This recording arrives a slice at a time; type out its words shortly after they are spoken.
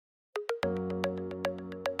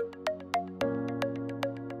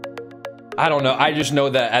I don't know. I just know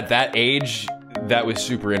that at that age, that was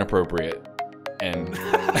super inappropriate. And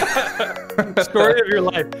story of your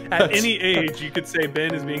life. At any age, you could say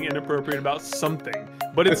Ben is being inappropriate about something,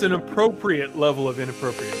 but it's an appropriate level of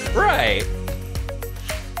inappropriateness. right.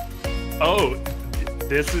 Oh,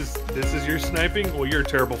 this is your sniping? Well, you're a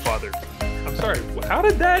terrible father. I'm sorry. How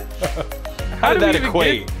did that? How did we that even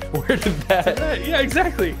equate? Where did that? Yeah,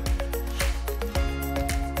 exactly.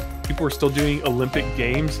 People were still doing Olympic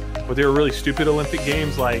games, but they were really stupid Olympic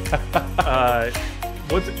games, like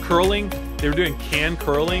what's it, curling? They were doing canned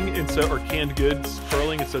curling, and so or canned goods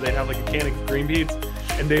curling, and so they'd have like a can of green beans,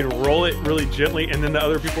 and they'd roll it really gently, and then the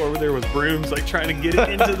other people over there with brooms, like trying to get it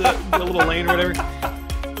into the little lane or whatever.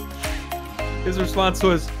 His response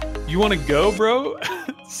was, "You want to go, bro?"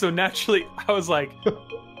 So naturally, I was like,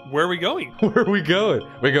 "Where are we going?" Where are we going?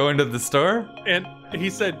 We going to the store? And he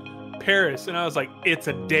said, "Paris," and I was like, "It's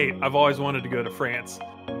a date. I've always wanted to go to France."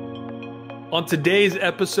 On today's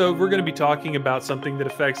episode, we're going to be talking about something that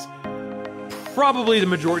affects probably the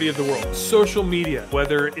majority of the world. Social media,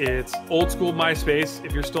 whether it's old school MySpace,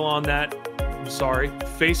 if you're still on that, I'm sorry,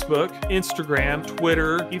 Facebook, Instagram,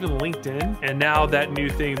 Twitter, even LinkedIn, and now that new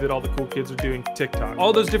thing that all the cool kids are doing, TikTok.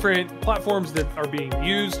 All those different platforms that are being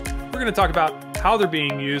used, we're going to talk about how they're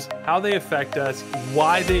being used, how they affect us,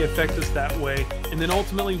 why they affect us that way, and then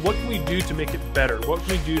ultimately, what can we do to make it better? What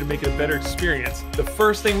can we do to make it a better experience? The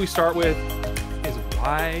first thing we start with is,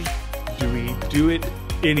 why do we do it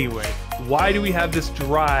anyway? Why do we have this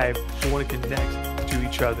drive to want to connect to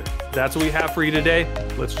each other? That's what we have for you today.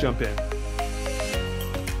 Let's jump in.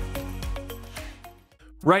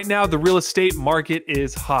 Right now, the real estate market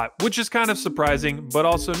is hot, which is kind of surprising, but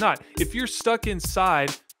also not. If you're stuck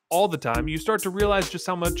inside all the time, you start to realize just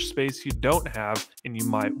how much space you don't have and you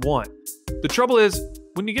might want. The trouble is,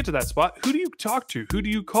 when you get to that spot, who do you talk to? Who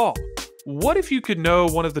do you call? What if you could know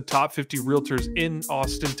one of the top 50 realtors in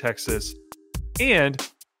Austin, Texas, and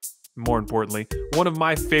more importantly, one of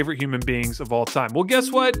my favorite human beings of all time? Well, guess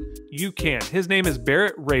what? You can. His name is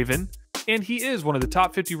Barrett Raven, and he is one of the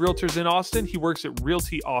top 50 realtors in Austin. He works at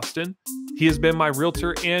Realty Austin. He has been my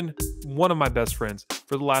realtor and one of my best friends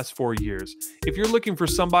for the last 4 years. If you're looking for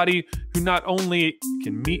somebody who not only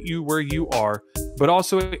can meet you where you are, but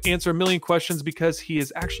also answer a million questions because he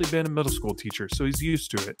has actually been a middle school teacher, so he's used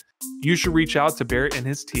to it, you should reach out to Barrett and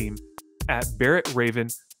his team at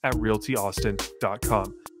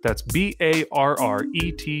barrettraven@realtyaustin.com. That's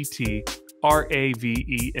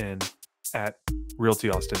BARRETTRAVEN at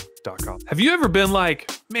realtyaustin.com. Have you ever been like,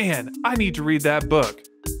 man, I need to read that book,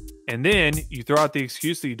 and then you throw out the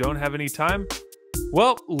excuse that you don't have any time?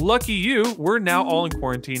 Well, lucky you, we're now all in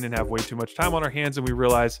quarantine and have way too much time on our hands, and we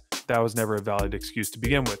realize that was never a valid excuse to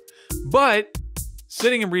begin with. But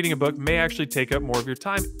sitting and reading a book may actually take up more of your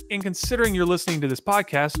time. And considering you're listening to this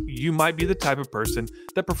podcast, you might be the type of person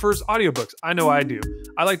that prefers audiobooks. I know I do.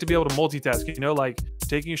 I like to be able to multitask, like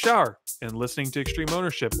taking a shower and listening to Extreme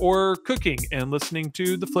Ownership, or cooking and listening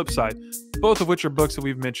to The Flip Side, both of which are books that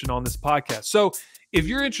we've mentioned on this podcast. So if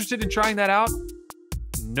you're interested in trying that out,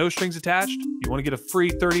 no strings attached, you want to get a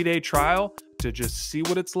free 30-day trial to just see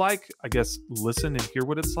what it's like, I guess listen and hear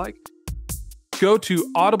what it's like, go to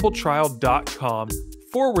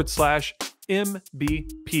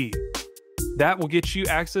audibletrial.com/MBP. That will get you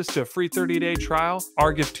access to a free 30-day trial,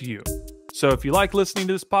 our gift to you. So if you like listening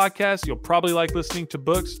to this podcast, you'll probably like listening to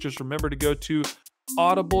books. Just remember to go to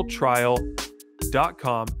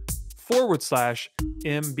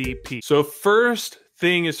audibletrial.com/MBP. So first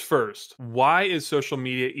thing is first, why is social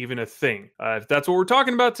media even a thing? If that's what we're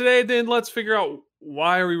talking about today, then let's figure out,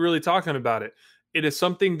 why are we really talking about it? It is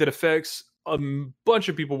something that affects a bunch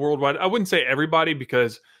of people worldwide. I wouldn't say everybody,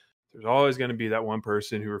 because there's always going to be that one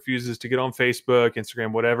person who refuses to get on Facebook,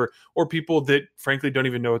 Instagram, whatever, or people that frankly don't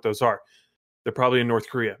even know what those are. They're probably in North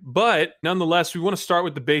Korea. But nonetheless, we want to start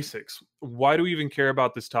with the basics. Why do we even care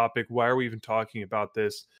about this topic? Why are we even talking about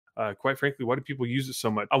this? Quite frankly, why do people use it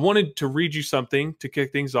so much? I wanted to read you something to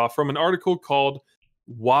kick things off from an article called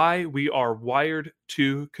Why We Are Wired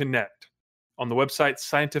to Connect on the website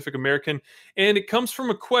Scientific American. And it comes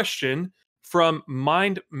from a question from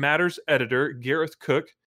Mind Matters editor Gareth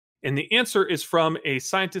Cook. And the answer is from a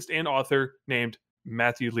scientist and author named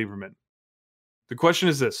Matthew Lieberman. The question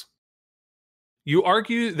is this: you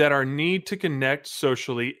argue that our need to connect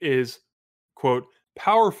socially is, quote,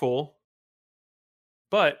 powerful,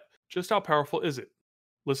 but just how powerful is it?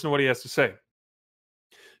 Listen to what he has to say.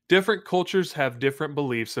 Different cultures have different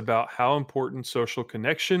beliefs about how important social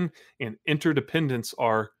connection and interdependence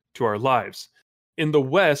are to our lives. In the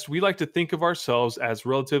West, we like to think of ourselves as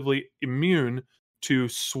relatively immune to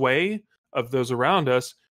sway of those around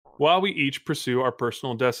us while we each pursue our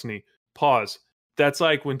personal destiny. Pause. That's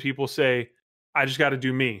like when people say, I just got to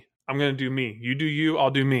do me. I'm going to do me. You do you,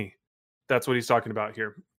 I'll do me. That's what he's talking about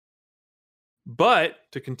here. But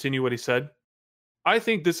to continue what he said, I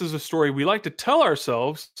think this is a story we like to tell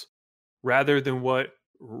ourselves rather than what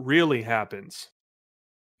really happens.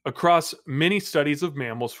 Across many studies of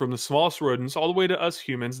mammals, from the smallest rodents all the way to us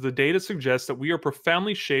humans, the data suggests that we are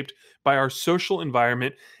profoundly shaped by our social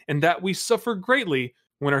environment and that we suffer greatly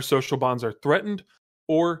when our social bonds are threatened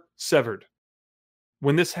or severed.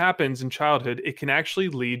 When this happens in childhood, it can actually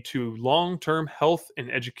lead to long-term health and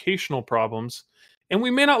educational problems. And we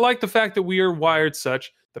may not like the fact that we are wired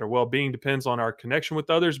such that our well-being depends on our connection with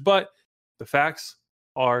others, but the facts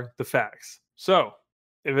are the facts. So,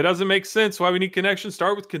 if it doesn't make sense why we need connection,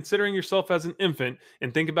 start with considering yourself as an infant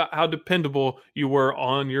and think about how dependable you were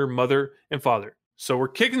on your mother and father. So we're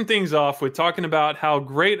kicking things off with talking about how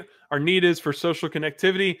great our need is for social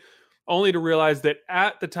connectivity, only to realize that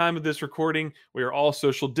at the time of this recording, we are all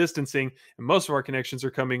social distancing, and most of our connections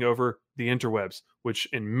are coming over the interwebs, which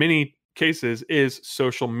in many cases is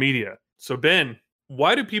social media. So Ben,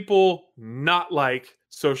 why do people not like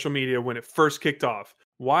social media when it first kicked off?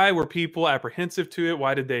 Why were people apprehensive to it?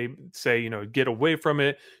 Why did they say, get away from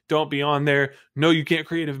it? Don't be on there. No, you can't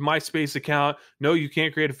create a MySpace account. No, you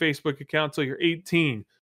can't create a Facebook account until you're 18.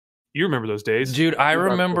 You remember those days. Dude, I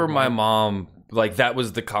remember my mom, like, that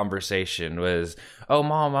was the conversation was, oh,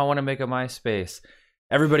 Mom, I want to make a MySpace.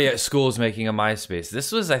 Everybody at school is making a MySpace.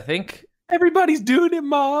 This was, I think... Everybody's doing it,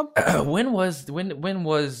 Mom. When did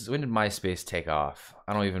MySpace take off?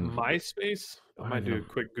 I don't even... MySpace? I might do a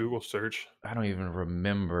quick Google search. I don't even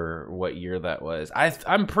remember what year that was.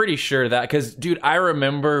 I'm pretty sure that, because, dude, I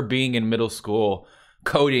remember being in middle school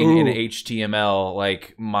coding in HTML,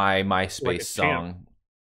 like my MySpace like song.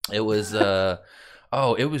 It was, it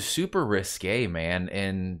was super risque, man.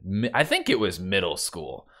 And I think it was middle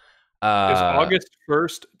school. It was August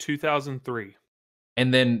 1st, 2003.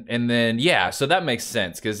 And then, yeah, so that makes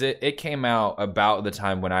sense, because it came out about the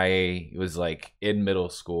time when I was, like, in middle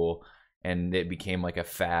school. And it became like a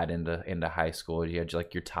fad into high school. You had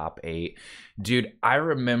like your top 8. Dude, I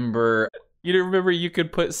remember... You remember you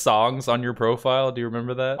could put songs on your profile? Do you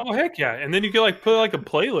remember that? Oh, heck yeah. And then you could like put like a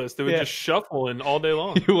playlist that would just shuffle in all day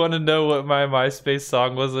long. You want to know what my MySpace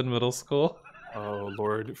song was in middle school? Oh,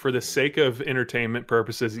 Lord. For the sake of entertainment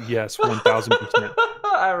purposes, yes, 1000%.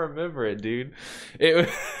 I remember it, dude. It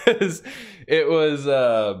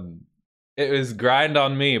was Grind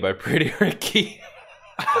on Me by Pretty Ricky.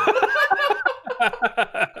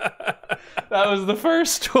 That was the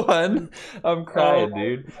first one. I'm crying,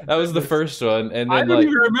 dude. That was the first one, and then I don't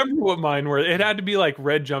even remember what mine were. It had to be like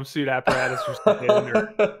Red Jumpsuit Apparatus or something.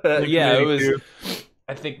 Yeah, it was.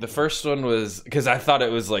 I think the first one was because I thought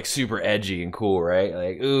it was like super edgy and cool, right?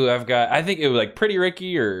 Like, ooh, I think it was like Pretty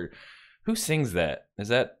Ricky, or who sings that? Is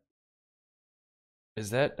that?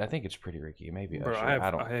 I think it's Pretty Ricky. Maybe. Bro,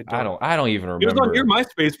 I don't even remember. It was on your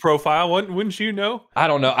MySpace profile. Wouldn't you know? I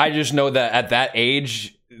don't know. I just know that at that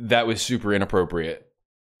age, that was super inappropriate.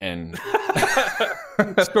 And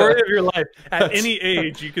story of your life. At any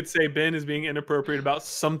age, you could say Ben is being inappropriate about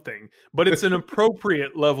something, but it's an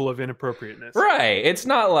appropriate level of inappropriateness. Right. It's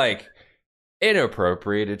not like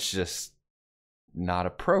inappropriate. It's just not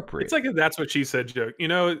appropriate. It's like a "that's what she said" joke.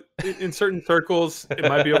 In certain circles, it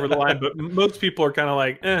might be over the line, but most people are kind of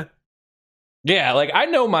like, eh. Yeah, like I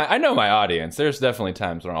know my audience. There's definitely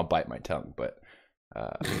times when I'll bite my tongue, but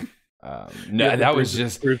no, that was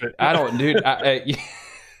just I don't, dude.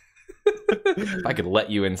 If I could let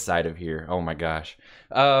you inside of here, oh my gosh.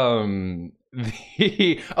 Oh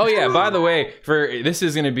yeah, by the way, this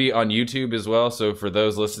is going to be on YouTube as well, so for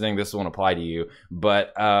those listening, this won't apply to you,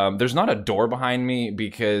 but there's not a door behind me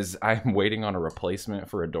because I'm waiting on a replacement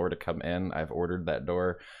for a door to come in. I've ordered that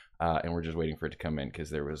door, and we're just waiting for it to come in because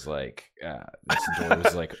there was like this door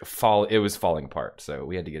was like it was falling apart, so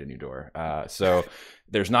we had to get a new door. So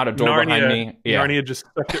there's not a door behind me. Yeah, Narnia just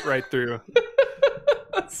stuck it right through.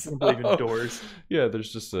 I don't believe in doors. Yeah,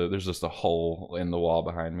 there's just a hole in the wall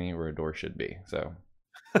behind me where a door should be. So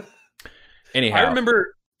anyhow, I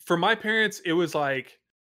remember for my parents, it was like,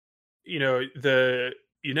 you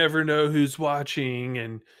never know who's watching,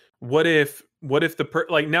 and what if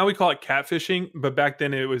like now we call it catfishing, but back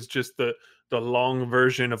then it was just the long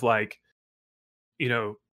version of like,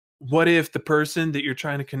 what if the person that you're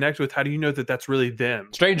trying to connect with, how do you know that that's really them?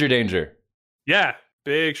 Stranger danger. Yeah,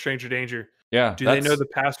 big stranger danger. Yeah. Do they know the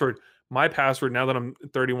password? My password, now that I'm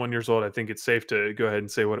 31 years old, I think it's safe to go ahead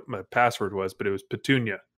and say what my password was, but it was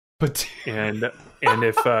Petunia. And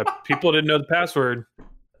if people didn't know the password,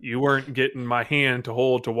 You weren't getting my hand to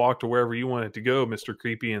hold to walk to wherever you wanted to go, Mr.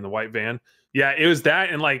 Creepy in the white van. Yeah, it was that.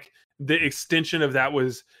 And like the extension of that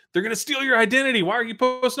was they're going to steal your identity. Why are you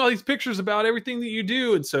posting all these pictures about everything that you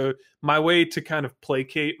do? And so my way to kind of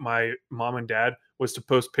placate my mom and dad was to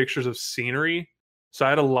post pictures of scenery. So I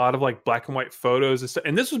had a lot of like black and white photos and stuff.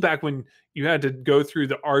 And this was back when you had to go through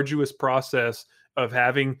the arduous process of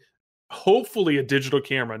having hopefully a digital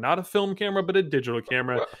camera, not a film camera, but a digital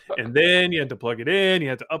camera. And then you had to plug it in, you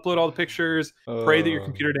had to upload all the pictures, pray that your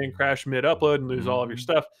computer didn't crash mid upload and lose all of your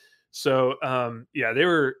stuff. So yeah, they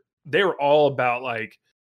were all about like,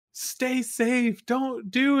 stay safe,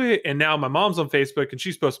 don't do it. And now my mom's on Facebook and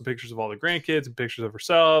she's posting pictures of all the grandkids and pictures of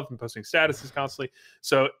herself and posting statuses constantly.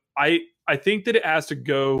 So I think that it has to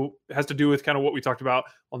do with kind of what we talked about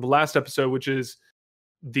on the last episode, which is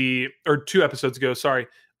or 2 episodes ago, sorry,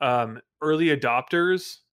 early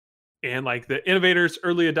adopters and like the innovators,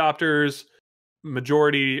 early adopters,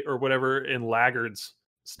 majority or whatever, and laggards.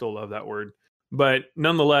 Still love that word. But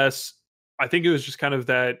nonetheless, I think it was just kind of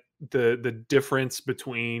that the difference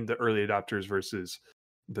between the early adopters versus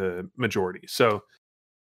the majority. So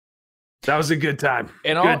that was a good time.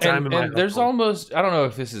 And there's almost, I don't know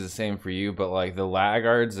if this is the same for you, but like the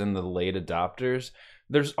laggards and the late adopters,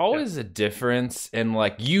 there's always a difference in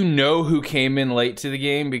like, you know, who came in late to the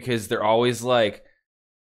game because they're always like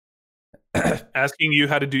asking you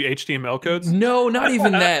how to do HTML codes. No, not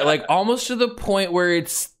even that. Like almost to the point where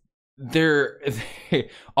they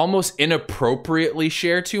almost inappropriately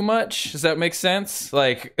share too much. Does that make sense?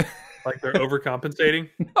 Like they're overcompensating?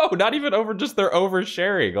 No, not even just they're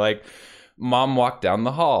oversharing. Like mom walked down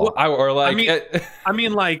the hall. Well, I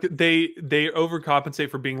mean like they overcompensate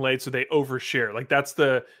for being late, so they overshare. Like that's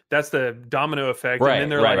the domino effect. Right,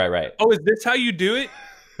 and then they're right. Oh, is this how you do it?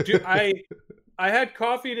 I had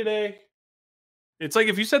coffee today. It's like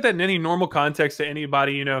if you said that in any normal context to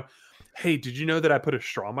anybody, you know, hey, did you know that I put a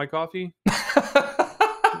straw in my coffee?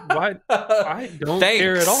 What? I don't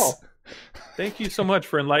care at all. Thank you so much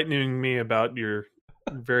for enlightening me about your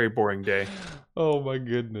very boring day. Oh my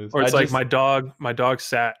goodness. Or it's my dog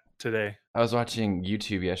sat today. I was watching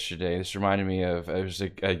YouTube yesterday. This reminded me of, it was a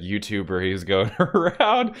YouTuber. He was going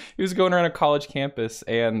around. He was going around a college campus,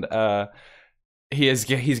 and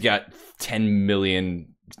he's got 10 million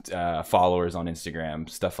followers on Instagram,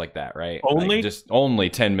 stuff like that, right? Only? Like just only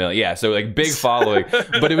 10 million. Yeah, so like big following.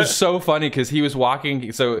 But it was so funny because he was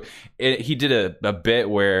walking. So he did a bit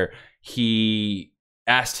where he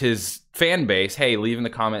asked his fan base, hey, leave in the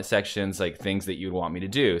comment sections like things that you'd want me to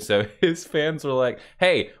do. So his fans were like,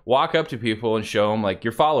 hey, walk up to people and show them like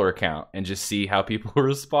your follower count and just see how people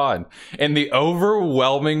respond. And the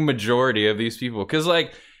overwhelming majority of these people, because like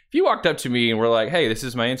if you walked up to me and were like, hey, this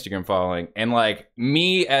is my Instagram following, and like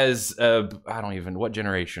me as what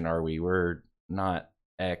generation are we? We're not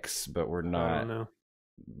X, but we're not.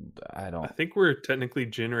 I don't know. I think we're technically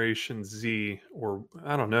Generation Z, or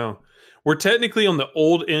I don't know. We're technically on the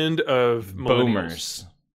old end of boomers.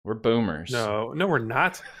 We're boomers. No, we're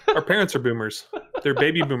not. Our parents are boomers. They're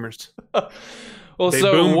baby boomers. Well, they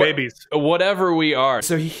boom babies. Whatever we are.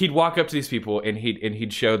 So he'd walk up to these people and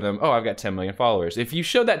he'd show them, oh, I've got 10 million followers. If you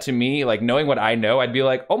showed that to me, like knowing what I know, I'd be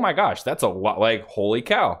like, oh my gosh, that's a lot. Like, holy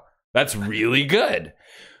cow, that's really good.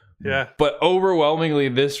 Yeah. But overwhelmingly,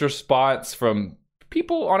 this response from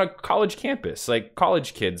people on a college campus, like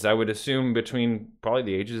college kids, I would assume between probably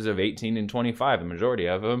the ages of 18 and 25, the majority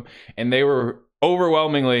of them, and they were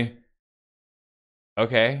overwhelmingly,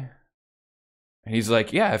 okay. And he's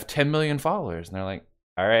like, yeah, I have 10 million followers. And they're like,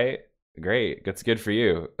 all right, great. That's good for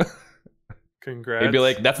you. Congrats. They'd be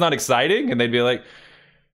like, that's not exciting? And they'd be like,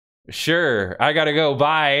 sure, I gotta go,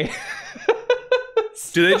 bye.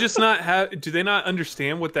 Do they just do they not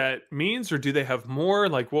understand what that means? Or do they have more?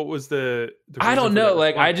 Like, what was the I don't know.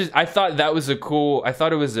 Like, I thought that was I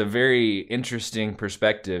thought it was a very interesting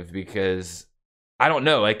perspective because I don't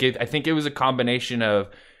know. Like, I think it was a combination of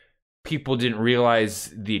people didn't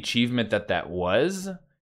realize the achievement that was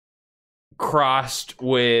crossed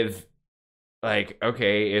with like,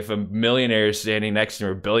 okay, if a millionaire is standing next to me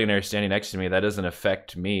or a billionaire is standing next to me, that doesn't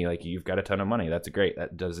affect me. Like, you've got a ton of money. That's great.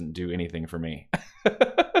 That doesn't do anything for me.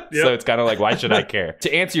 So it's kind of like, why should I care?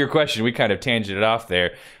 To answer your question, we kind of tangented off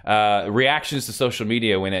there. Reactions to social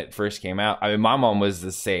media when it first came out. I mean, my mom was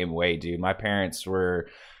the same way, dude. My parents were,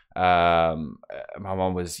 my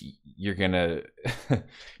mom was, you're gonna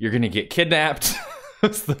get kidnapped.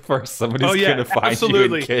 It's the first somebody's gonna find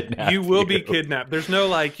you and kidnap you. Will be kidnapped. There's no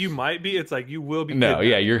like you might be. It's like you will be. No, kidnapped.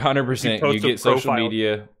 Yeah, you're 100%. You get social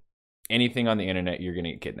media, anything on the internet, you're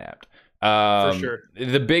gonna get kidnapped. For sure.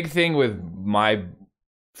 The big thing with my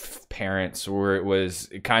parents, where it was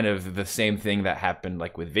kind of the same thing that happened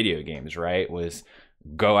like with video games, right? Was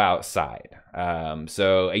go outside.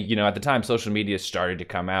 So you know, at the time social media started to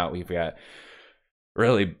come out, we've got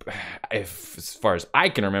really, if as far as I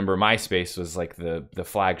can remember, MySpace was like the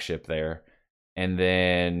flagship there. And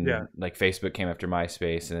then like Facebook came after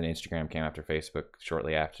MySpace, and then Instagram came after Facebook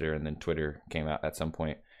shortly after, and then Twitter came out at some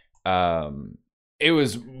point. It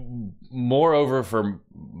was moreover for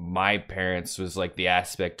my parents was like the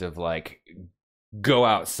aspect of like go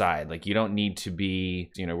outside. Like you don't need to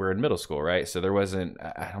be, you know, we're in middle school, right? So there wasn't,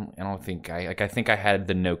 I don't think I think I had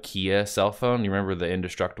the Nokia cell phone. You remember the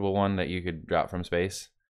indestructible one that you could drop from space?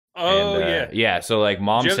 Oh, And, yeah. So like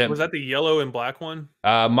mom sent, was that the yellow and black one?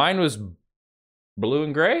 Mine was blue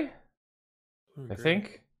and gray. I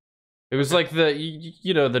think it was like the,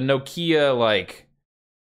 you know, the Nokia, like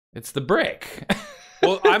it's the brick.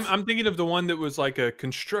 Well, I'm thinking of the one that was like a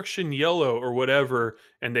construction yellow or whatever,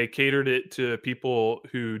 and they catered it to people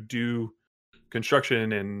who do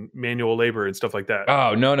construction and manual labor and stuff like that.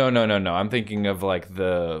 Oh, no. I'm thinking of like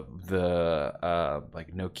the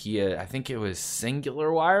like Nokia, I think it was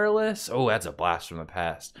Singular Wireless. Oh, that's a blast from the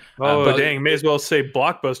past. Oh, dang, may as well say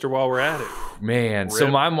Blockbuster while we're at it. Man, Rip. so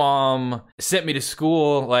my mom sent me to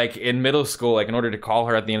school like in middle school, like in order to call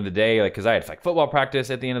her at the end of the day, like because I had like football practice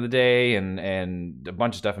at the end of the day and a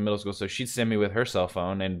bunch of stuff in middle school. So she'd send me with her cell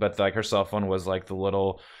phone, but like her cell phone was like the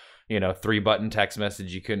little, you know, 3-button text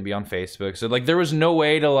message. You couldn't be on Facebook. So like there was no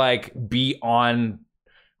way to like be on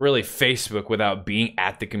really Facebook without being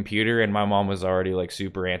at the computer. And my mom was already like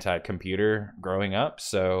super anti-computer growing up.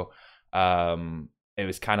 So it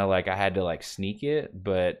was kind of like I had to like sneak it.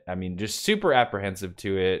 But I mean, just super apprehensive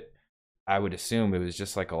to it. I would assume it was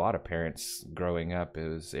just like a lot of parents growing up. It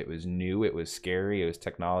was new. It was scary. It was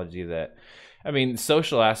technology that, I mean,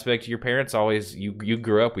 social aspect, your parents always, you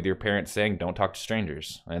grew up with your parents saying, don't talk to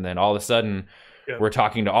strangers. And then all of a sudden, we're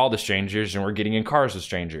talking to all the strangers and we're getting in cars with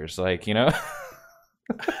strangers. Like, you know?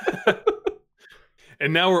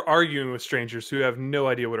 And now we're arguing with strangers who have no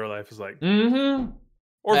idea what our life is like. Mm-hmm.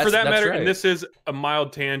 Or for that matter, and this is a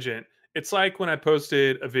mild tangent, it's like when I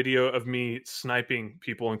posted a video of me sniping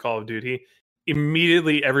people in Call of Duty,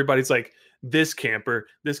 immediately everybody's like, this camper,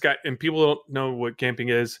 this guy, and people don't know what camping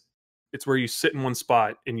is. It's where you sit in one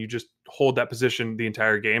spot and you just hold that position the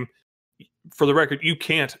entire game. For the record, you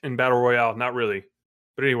can't in Battle Royale, not really.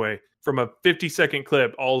 But anyway, from a 50-second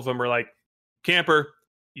clip, all of them are like, camper,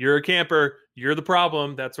 you're a camper, you're the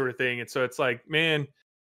problem, that sort of thing. And so it's like, man,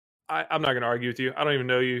 I'm not going to argue with you. I don't even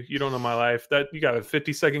know you. You don't know my life. That you got a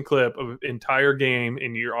 50-second clip of an entire game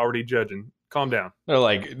and you're already judging. Calm down. They're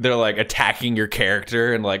like attacking your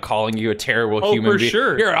character and like calling you a terrible human being.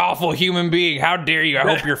 Sure. You're an awful human being. How dare you? I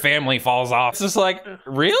hope your family falls off. It's just like,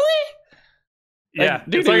 really? Yeah. Like,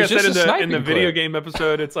 dude, it's like I said in the video game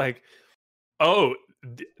episode, it's like, oh,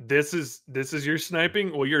 this is your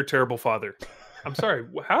sniping? Well, you're a terrible father. I'm sorry.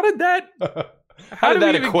 How did that how did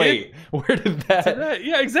that equate? Where did that?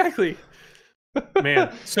 Yeah, exactly.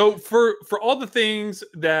 Man. So for all the things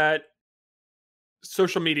that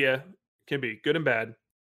social media can be, good and bad,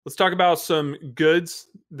 let's talk about some goods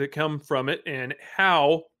that come from it and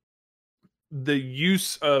how the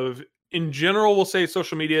use of, in general, we'll say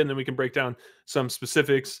social media, and then we can break down some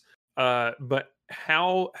specifics. But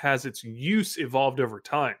how has its use evolved over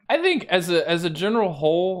time? I think as a general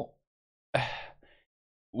whole,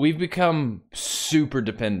 we've become super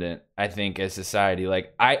dependent, I think, as society.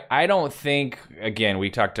 Like I don't think, again, we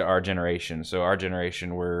talked to our generation. So our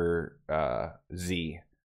generation, we're Z.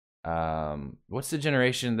 What's the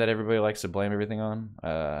generation that everybody likes to blame everything on?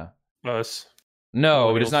 Us.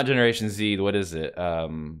 No, but it's not Generation Z. What is it?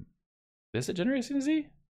 Is it Generation Z?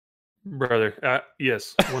 Brother,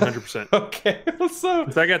 yes, 100%. Okay, so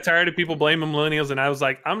I got tired of people blaming millennials, and I was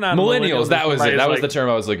like, I'm not millennials. That was it. That was the term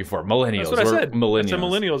I was looking for. Millennials. That's what I said. Millennials. I said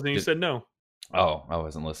millennials, and you said no. Oh, I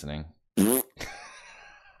wasn't listening.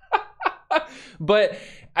 But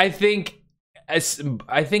I think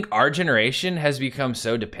our generation has become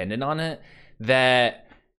so dependent on it that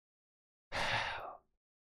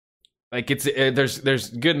like there's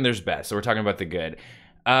good and there's bad. So we're talking about the good.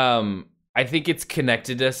 I think it's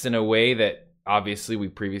connected us in a way that obviously we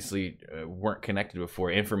previously weren't connected before.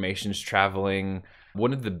 Information's traveling.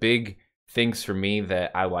 One of the big things for me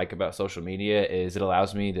that I like about social media is it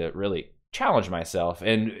allows me to really challenge myself,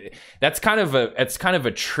 and that's kind of a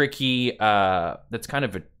tricky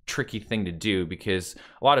thing to do, because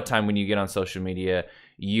a lot of time when you get on social media,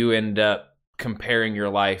 you end up comparing your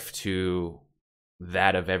life to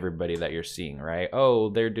that of everybody that you're seeing, right?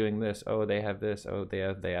 Oh, they're doing this. Oh, they have this. Oh, they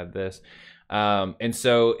have this. And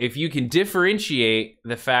so if you can differentiate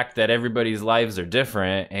the fact that everybody's lives are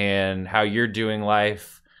different and how you're doing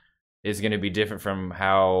life is going to be different from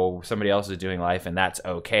how somebody else is doing life, and that's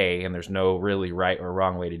okay, and there's no really right or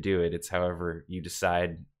wrong way to do it. It's however you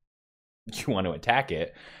decide you want to attack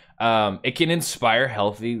it. It can inspire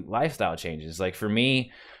healthy lifestyle changes. Like for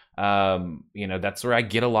me, that's where I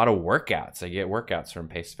get a lot of workouts. I get workouts from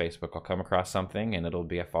Facebook. I'll come across something and it'll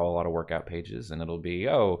be, I follow a lot of workout pages and it'll be,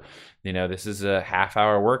 this is a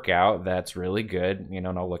half-hour workout that's really good, and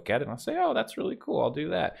I'll look at it and I'll say, oh, that's really cool, I'll do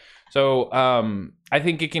that. So I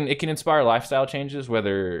think it can inspire lifestyle changes,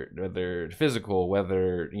 whether physical,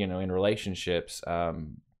 whether in relationships.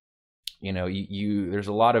 There's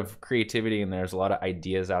a lot of creativity and there's a lot of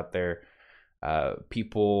ideas out there.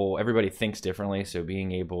 Everybody thinks differently, so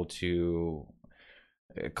being able to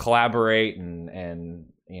collaborate and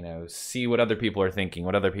see what other people are thinking,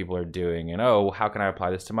 what other people are doing, and how can I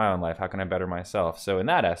apply this to my own life? How can I better myself? So in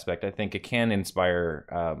that aspect, I think it can inspire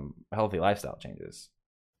healthy lifestyle changes.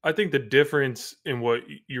 I think the difference in what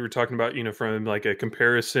you were talking about, from like a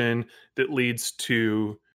comparison that leads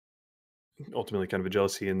to ultimately kind of a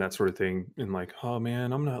jealousy and that sort of thing, and like, oh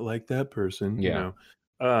man, I'm not like that person. Yeah.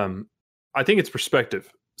 I think it's perspective.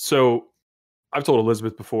 So I've told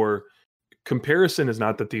Elizabeth before, comparison is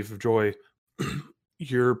not the thief of joy.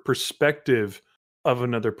 Your perspective of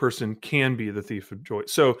another person can be the thief of joy.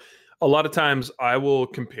 So a lot of times I will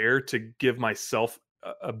compare to give myself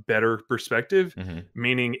a better perspective,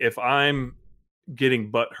 meaning if I'm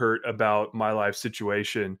getting butthurt about my life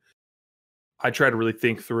situation, I try to really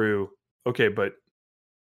think through, okay, but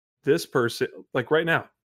this person, like right now,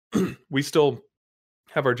 we still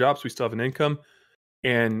have our jobs, we still have an income.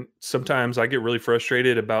 And sometimes I get really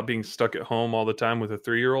frustrated about being stuck at home all the time with a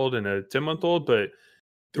 3-year-old and a 10-month-old. But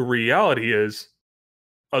the reality is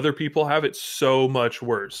other people have it so much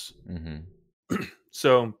worse.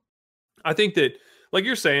 So I think that, like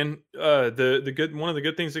you're saying, one of the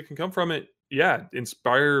good things that can come from it,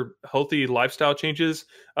 inspire healthy lifestyle changes.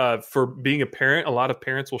 For being a parent, a lot of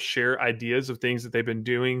parents will share ideas of things that they've been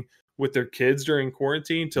doing with their kids during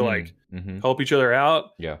quarantine to help each other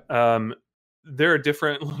out. Yeah. There are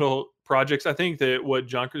different little projects. I think that what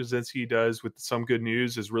John Krasinski does with Some Good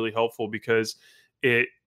News is really helpful because it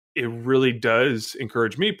really does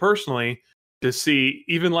encourage me personally to see,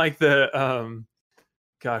 even like the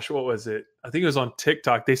what was it? I think it was on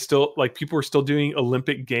TikTok. They still, like, people were still doing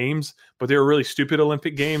Olympic games, but they were really stupid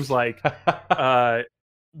Olympic games, like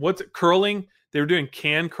what's it, curling. They were doing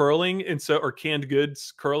canned curling, or canned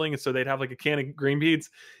goods curling, and so they'd have like a can of green beans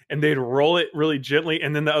and they'd roll it really gently,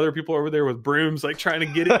 and then the other people over there with brooms like trying to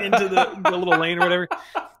get it into the little lane or whatever.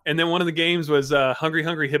 And then one of the games was Hungry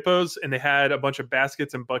Hungry Hippos, and they had a bunch of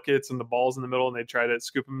baskets and buckets and the balls in the middle, and they try to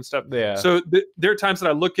scoop them and stuff. Yeah. So there are times that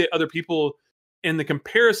I look at other people, and the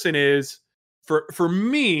comparison is for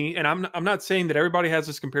me, and I'm not saying that everybody has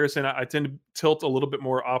this comparison. I tend to tilt a little bit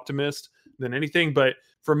more optimist than anything, but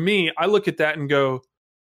for me, I look at that and go,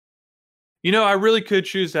 I really could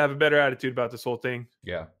choose to have a better attitude about this whole thing.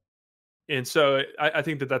 Yeah. And so I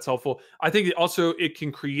think that that's helpful. I think that also it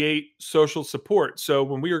can create social support. So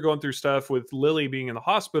when we were going through stuff with Lily being in the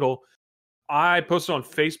hospital, I posted on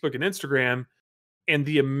Facebook and Instagram, and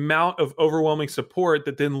the amount of overwhelming support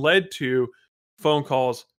that then led to phone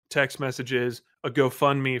calls, text messages, a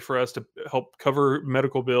GoFundMe for us to help cover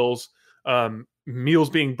medical bills, meals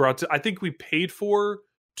being brought to, I think we paid for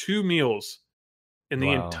 2 meals in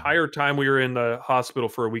the entire time we were in the hospital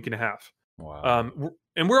for a week and a half. Wow.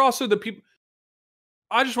 And we're also the people,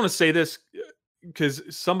 I just want to say this because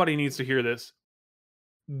somebody needs to hear this.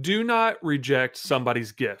 Do not reject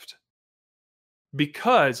somebody's gift,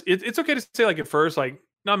 because it's okay to say, like, at first, like,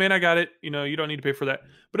 no, man, I got it. You don't need to pay for that.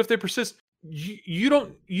 But if they persist, you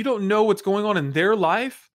don't know what's going on in their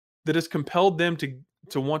life that has compelled them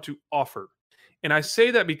to want to offer. And I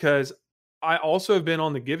say that because I also have been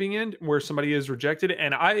on the giving end where somebody is rejected.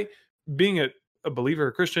 And I, being a believer,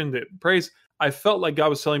 a Christian that prays, I felt like God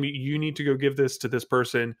was telling me, you need to go give this to this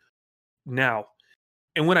person now.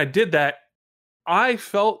 And when I did that, I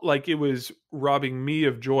felt like it was robbing me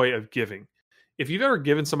of joy of giving. If you've ever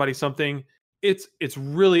given somebody something, it's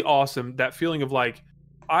really awesome. That feeling of like,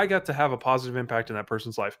 I got to have a positive impact in that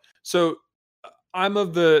person's life. So I'm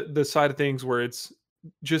of the side of things where it's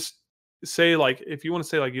just say, like, if you want to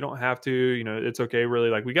say, like, you don't have to, it's okay, really,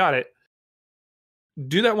 like, we got it.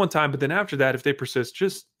 Do that one time, but then after that, if they persist,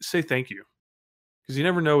 just say thank you. Because you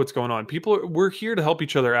never know what's going on. We're here to help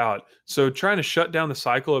each other out. So trying to shut down the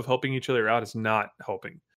cycle of helping each other out is not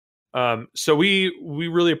helping. So we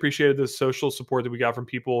really appreciated the social support that we got from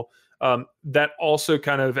people. That also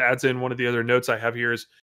kind of adds in one of the other notes I have here is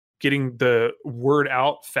getting the word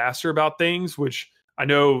out faster about things, which I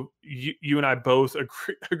know you and I both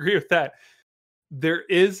agree with that. There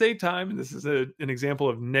is a time, and this is an example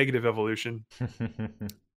of negative evolution,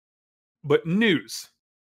 but news.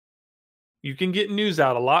 You can get news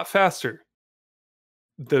out a lot faster.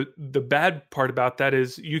 The bad part about that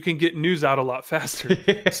is you can get news out a lot faster.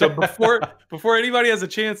 So before anybody has a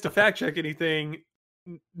chance to fact check anything,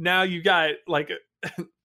 now you got like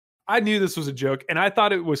I knew this was a joke, and I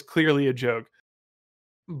thought it was clearly a joke.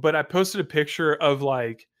 But I posted a picture of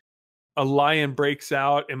like a lion breaks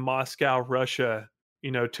out in Moscow, Russia,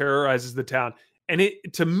 terrorizes the town. And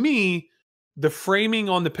it, to me, the framing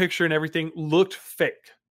on the picture and everything looked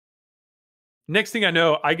fake. Next thing I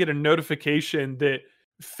know, I get a notification that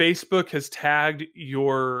Facebook has tagged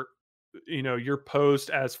your post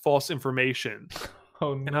as false information.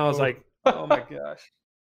 Oh no. And I was like, oh my gosh.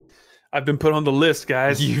 I've been put on the list,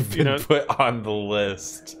 guys. You've been put on the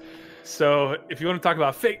list. So if you want to talk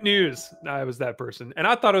about fake news, I was that person. And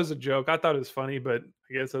I thought it was a joke. I thought it was funny, but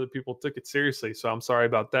I guess other people took it seriously. So I'm sorry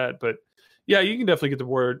about that. But yeah, you can definitely get the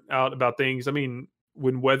word out about things. I mean,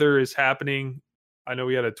 when weather is happening, I know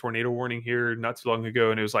we had a tornado warning here not too long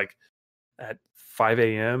ago, and it was like at 5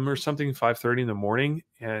 a.m. or something, 5:30 in the morning.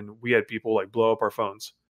 And we had people like blow up our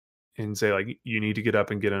phones and say like, you need to get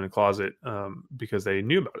up and get in a closet because they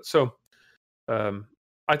knew about it. So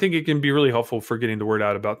I think it can be really helpful for getting the word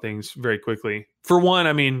out about things very quickly. For one,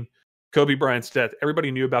 I mean, Kobe Bryant's death, everybody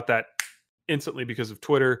knew about that instantly because of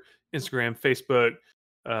Twitter, Instagram, Facebook.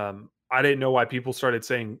 I didn't know why people started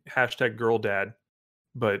saying #GirlDad,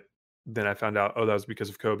 but then I found out, oh, that was because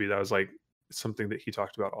of Kobe. That was like something that he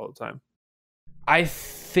talked about all the time. I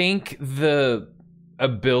think the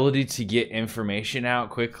ability to get information out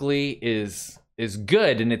quickly is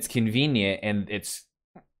good, and it's convenient, and it's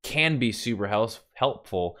can be super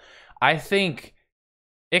helpful. I think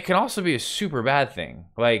it can also be a super bad thing.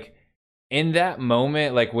 Like in that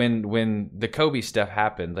moment, like when the Kobe stuff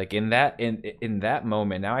happened, like in that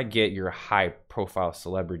moment, now I get you're a high profile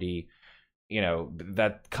celebrity,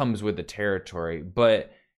 that comes with the territory,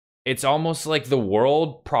 but it's almost like the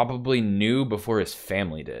world probably knew before his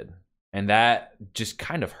family did. And that just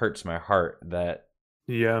kind of hurts my heart that,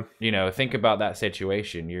 yeah, think about that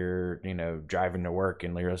situation. You're, driving to work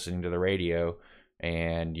and you're listening to the radio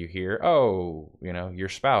and you hear, oh, your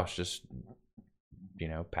spouse just,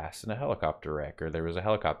 passed in a helicopter wreck, or there was a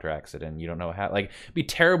helicopter accident. You don't know how, like, it'd be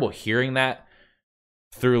terrible hearing that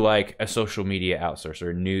through like a social media outsource or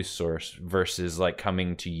a news source versus like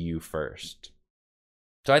coming to you first.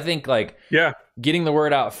 So I think like, yeah, getting the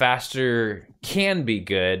word out faster can be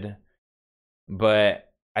good, but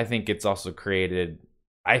I think it's also created,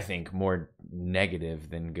 more negative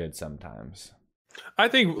than good sometimes. I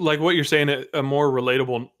think like what you're saying at a more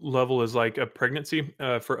relatable level is like a pregnancy.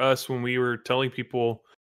 For us, when we were telling people,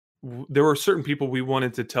 there were certain people we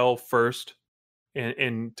wanted to tell first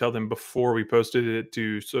and tell them before we posted it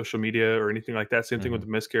to social media or anything like that. Same thing with the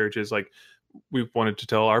miscarriages. Like we wanted to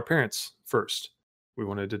tell our parents first. We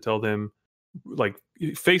wanted to tell them like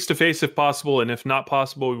face to face if possible. And if not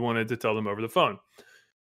possible, we wanted to tell them over the phone.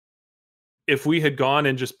 If we had gone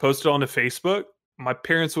and just posted onto Facebook, my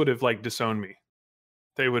parents would have like disowned me.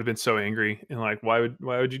 They would have been so angry and like, why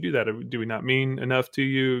would you do that? Do we not mean enough to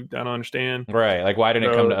you? I don't understand. Right. Like, why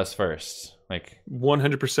didn't it come to us first? Like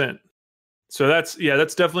 100%. So that's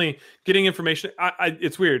definitely getting information.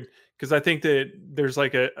 It's weird because I think that there's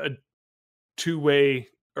like a two-way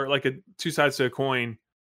or like a two sides to a coin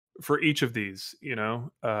for each of these,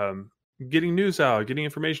 getting news out, getting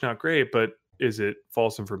information out, great. But is it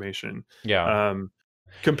false information? Yeah.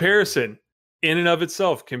 Comparison in and of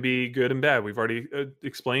itself can be good and bad. We've already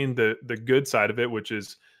explained the good side of it, which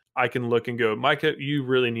is I can look and go, Micah, you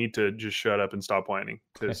really need to just shut up and stop whining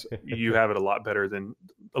because you have it a lot better than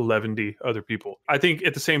 11 other people. I think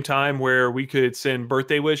at the same time where we could send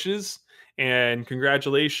birthday wishes and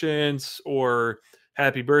congratulations or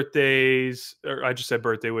happy birthdays, or I just said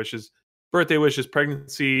birthday wishes,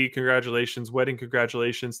 pregnancy, congratulations, wedding,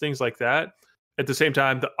 congratulations, things like that. At the same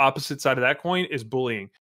time, the opposite side of that coin is bullying.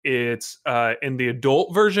 It's in the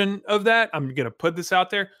adult version of that. I'm going to put this out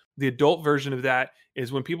there. The adult version of that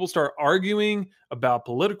is when people start arguing about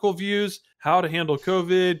political views, how to handle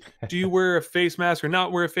COVID. Do you wear a face mask or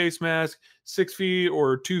not wear a face mask? 6 feet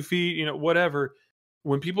or 2 feet, whatever.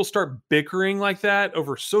 When people start bickering like that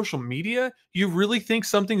over social media, you really think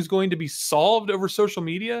something's going to be solved over social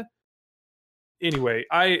media? Anyway,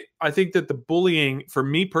 I think that the bullying, for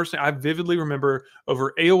me personally, I vividly remember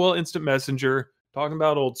over AOL Instant Messenger, talking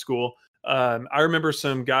about old school. I remember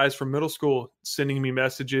some guys from middle school sending me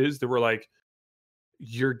messages that were like,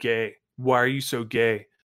 "You're gay. Why are you so gay?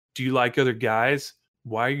 Do you like other guys?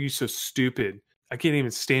 Why are you so stupid? I can't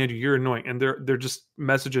even stand you. You're annoying. And they're just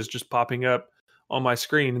messages just popping up on my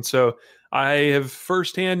screen. And so I have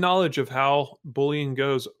firsthand knowledge of how bullying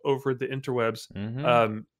goes over the interwebs.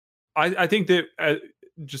 Mm-hmm. I think that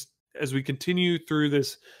just as we continue through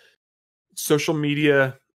this social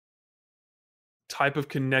media type of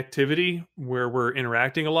connectivity where we're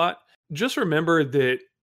interacting a lot, just remember that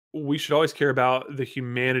we should always care about the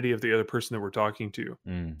humanity of the other person that we're talking to.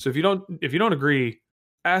 Mm. So if you don't agree,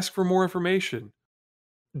 ask for more information.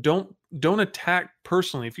 Don't attack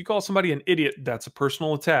personally. If you call somebody an idiot, that's a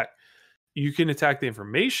personal attack. You can attack the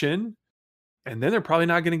information, and then they're probably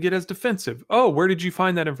not going to get as defensive. Oh, where did you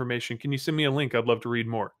find that information? Can you send me a link? I'd love to read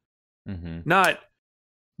more. Mm-hmm. Not,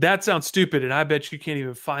 that sounds stupid, and I bet you can't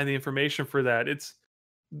even find the information for that.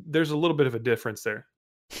 There's a little bit of a difference there.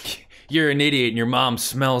 You're an idiot and your mom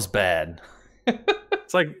smells bad.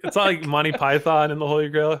 It's like Monty Python and the Holy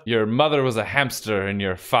Grail. Your mother was a hamster and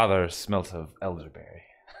your father smelt of elderberry.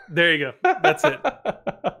 There you go. That's it.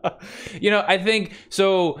 I think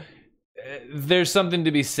so. There's something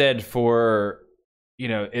to be said for,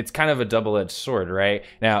 it's kind of a double-edged sword, right?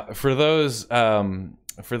 Now, for those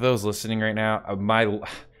listening right now,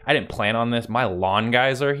 I didn't plan on this. My lawn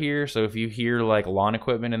guys are here, so if you hear like lawn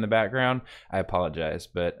equipment in the background, I apologize,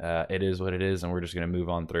 but it is what it is, and we're just gonna move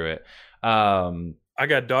on through it. I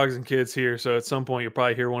got dogs and kids here, so at some point you'll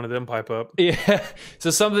probably hear one of them pipe up. Yeah. So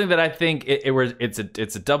something that I think it's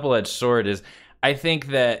a double-edged sword is, I think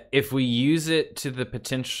that if we use it to the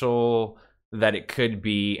potential that it could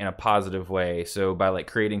be in a positive way, so by like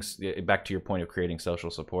creating, back to your point of creating social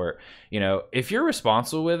support, if you're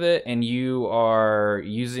responsible with it and you are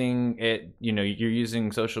using it, you're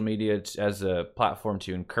using social media as a platform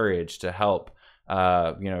to encourage, to help,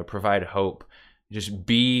 provide hope, just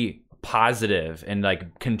be positive and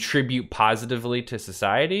like contribute positively to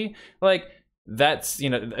society, like that's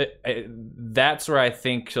where I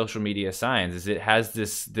think social media shines, is it has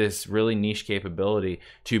this really niche capability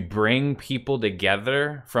to bring people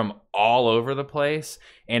together from all over the place.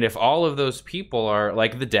 And if all of those people are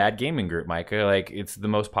like the Dad Gaming Group, Micah, like it's the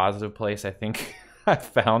most positive place I think I've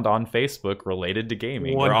found on Facebook related to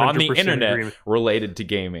gaming, or on the internet agreement. Related to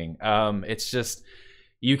gaming. It's just,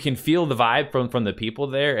 you can feel the vibe from the people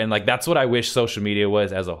there, and like that's what I wish social media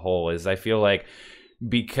was as a whole. Is I feel like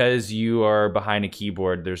because you are behind a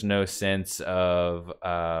keyboard, there's no sense of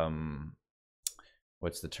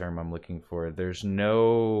what's the term I'm looking for? There's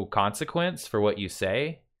no consequence for what you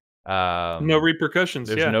say. No repercussions.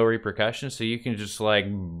 There's no repercussions, so you can just like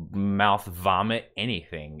mouth vomit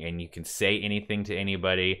anything, and you can say anything to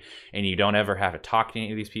anybody, and you don't ever have to talk to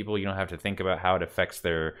any of these people. You don't have to think about how it affects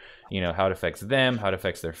their, how it affects them, how it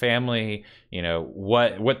affects their family,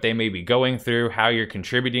 what they may be going through, how you're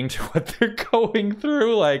contributing to what they're going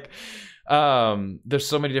through. Like, there's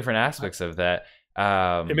so many different aspects of that.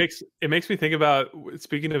 It makes me think about,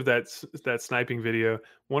 speaking of that sniping video,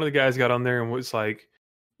 one of the guys got on there and was like,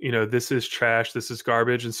 this is trash, this is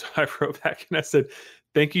garbage. And so I wrote back and I said,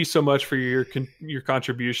 thank you so much for your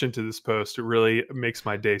contribution to this post. It really makes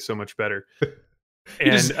my day so much better.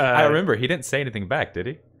 And I remember he didn't say anything back, did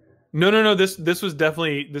he? No. This was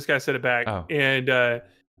definitely, this guy said it back. Oh. And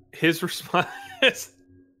his response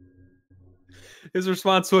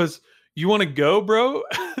was, you want to go, bro?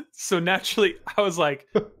 So naturally I was like,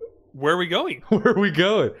 where are we going? Where are we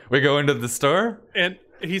going? We're going to the store? And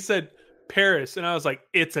he said, Paris. And I was like,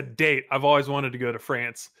 it's a date. I've always wanted to go to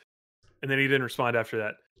France. And then he didn't respond after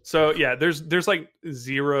that. So yeah, there's like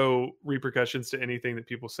zero repercussions to anything that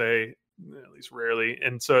people say, at least rarely.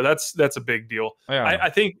 And so that's a big deal. Yeah. I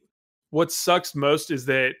think what sucks most is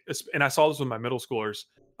that, and I saw this with my middle schoolers,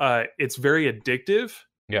 it's very addictive.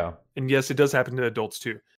 Yeah. And yes, it does happen to adults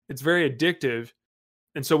too. It's very addictive.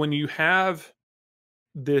 And so when you have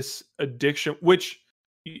this addiction, which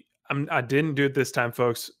I didn't do it this time,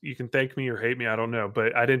 folks. You can thank me or hate me, I don't know.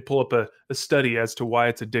 But I didn't pull up a study as to why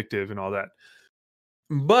it's addictive and all that.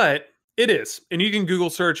 But it is. And you can Google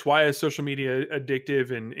search, why is social media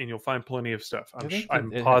addictive? And you'll find plenty of stuff.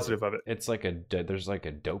 I'm positive of it. It's like there's like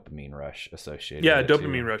a dopamine rush associated with it. Yeah,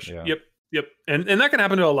 dopamine rush. Yeah. Yep. And that can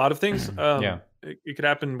happen to a lot of things. Yeah. It could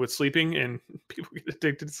happen with sleeping, and people get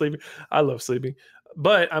addicted to sleeping. I love sleeping.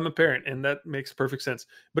 But I'm a parent, and that makes perfect sense.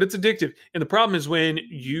 But it's addictive. And the problem is when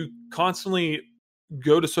you constantly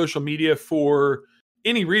go to social media for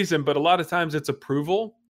any reason, but a lot of times it's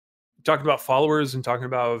approval. Talking about followers and talking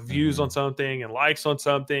about views on something and likes on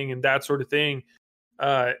something and that sort of thing.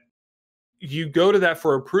 You go to that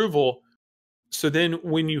for approval. So then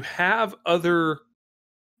when you have other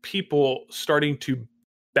people starting to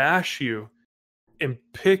bash you and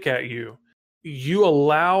pick at you you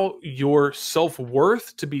allow your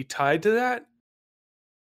self-worth to be tied to that,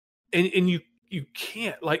 and you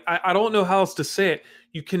can't, like, I don't know how else to say it.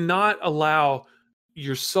 You cannot allow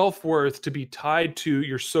your self-worth to be tied to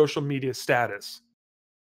your social media status.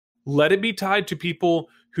 Let it be tied to people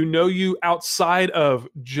who know you outside of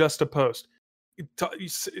just a post.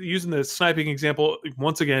 Using the sniping example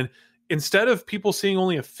once again, instead of people seeing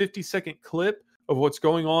only a 50-second clip of what's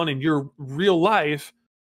going on in your real life,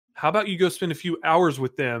 how about you go spend a few hours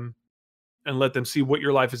with them and let them see what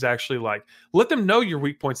your life is actually like? Let them know your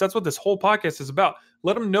weak points. That's what this whole podcast is about.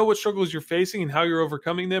 Let them know what struggles you're facing and how you're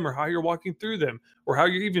overcoming them, or how you're walking through them, or how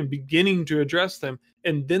you're even beginning to address them.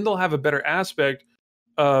 And then they'll have a better aspect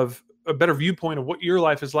of a better viewpoint of what your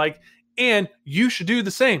life is like. And you should do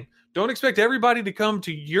the same. Don't expect everybody to come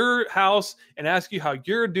to your house and ask you how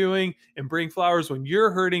you're doing and bring flowers when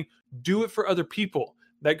you're hurting. Do it for other people.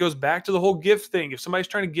 That goes back to the whole gift thing. If somebody's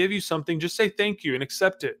trying to give you something, just say thank you and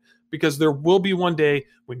accept it, because there will be one day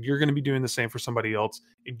when you're going to be doing the same for somebody else,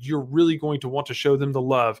 and you're really going to want to show them the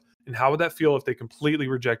love. And how would that feel if they completely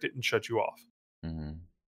reject it and shut you off? Mm-hmm.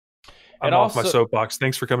 I'm off my soapbox.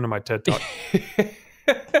 Thanks for coming to my TED Talk.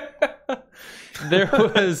 There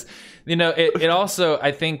was, it also,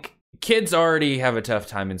 I think kids already have a tough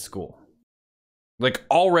time in school. Like,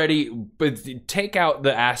 already, but take out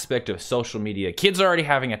the aspect of social media. Kids are already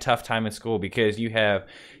having a tough time in school because you have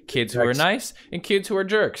kids who are nice and kids who are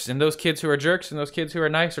jerks. And those kids who are jerks and those kids who are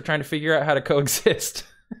nice are trying to figure out how to coexist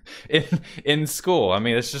in school. I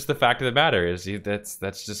mean, it's just the fact of the matter is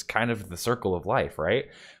that's just kind of the circle of life, right?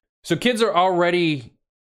 So kids are already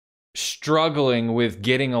struggling with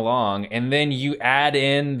getting along, and then you add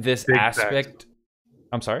in this aspect.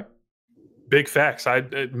 I'm sorry? Big facts.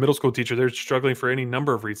 Middle school teacher, they're struggling for any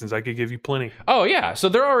number of reasons. I could give you plenty. Oh yeah, so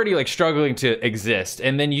they're already like struggling to exist,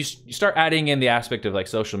 and then you start adding in the aspect of like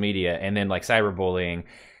social media and then like cyberbullying.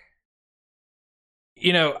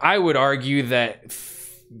 I would argue that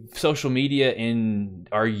social media in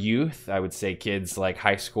our youth, I would say kids like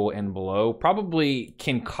high school and below, probably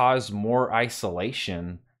can cause more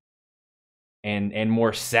isolation and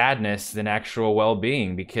more sadness than actual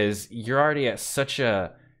well-being, because you're already at such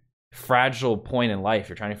a fragile point in life.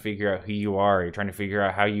 You're trying to figure out who you are. You're trying to figure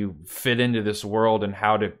out how you fit into this world and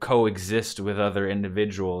how to coexist with other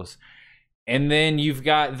individuals. And then you've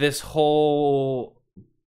got this whole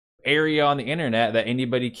area on the internet that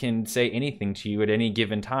anybody can say anything to you at any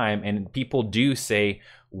given time, and people do say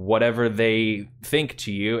whatever they think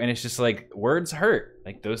to you, and it's just like, words hurt.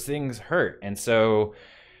 Like, those things hurt. And so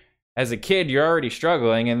as a kid, you're already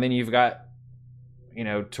struggling, and then you've got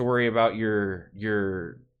to worry about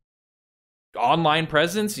your online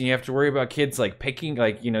presence, and you have to worry about kids like picking,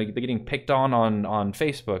 like getting picked on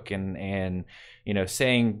Facebook and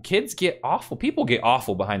saying kids get awful. People get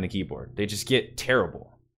awful behind the keyboard. They just get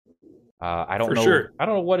terrible. I don't know. Sure. I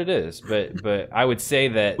don't know what it is, but I would say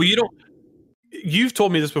that. Well, you've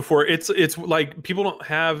told me this before. It's like people don't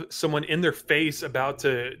have someone in their face about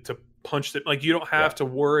to punch them. Like, you don't have to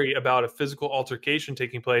worry about a physical altercation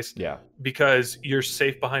taking place. Yeah. Because you're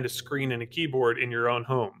safe behind a screen and a keyboard in your own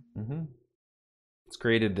home. Mm-hmm. It's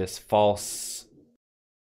created this false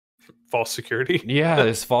security. Yeah,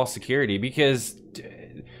 this false security, because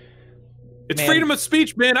it's freedom of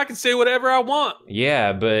speech, man. I can say whatever I want.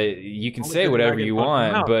 Yeah, but you can say whatever you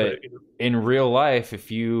want, but in real life, if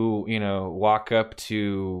you walk up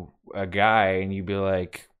to a guy and you be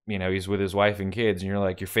like, he's with his wife and kids, and you're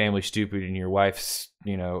like, your family's stupid and your wife's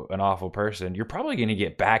an awful person, you're probably going to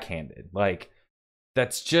get backhanded. Like,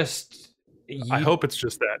 that's just. I hope it's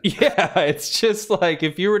just that. Yeah, it's just like,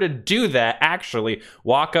 if you were to do that, actually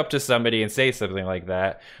walk up to somebody and say something like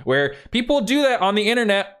that, where people do that on the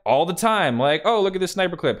internet all the time. Like, oh, look at this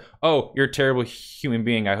sniper clip. Oh, you're a terrible human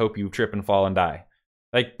being. I hope you trip and fall and die.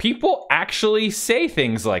 Like, people actually say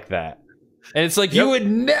things like that. And it's like, you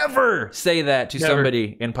would never say that to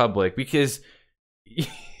somebody in public, because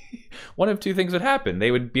one of two things would happen.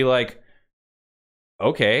 They would be like,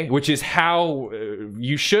 okay, which is how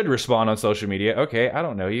you should respond on social media. Okay, I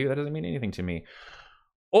don't know you. That doesn't mean anything to me.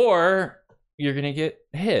 Or you're going to get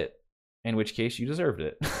hit, in which case you deserved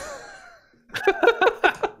it.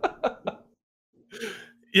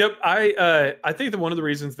 Yep. I think that one of the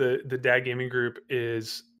reasons the Dad Gaming Group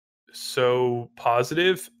is so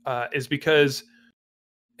positive is because,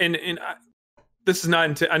 this is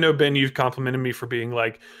not, I know, Ben, you've complimented me for being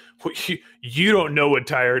like, you don't know what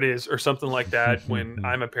tired is, or something like that, when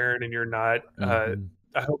I'm a parent and you're not.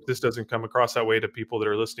 I hope this doesn't come across that way to people that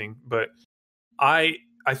are listening, but I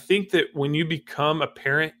think that when you become a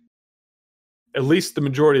parent, at least the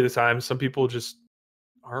majority of the time, some people just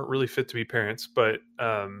aren't really fit to be parents, but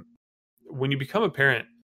when you become a parent,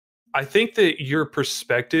 I think that your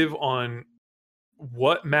perspective on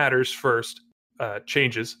what matters first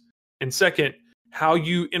changes, and second, how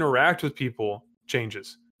you interact with people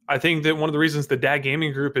changes. I think that one of the reasons the dad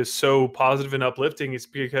gaming group is so positive and uplifting is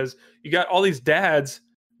because you got all these dads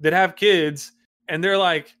that have kids, and they're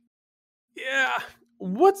like, yeah,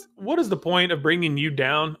 what is the point of bringing you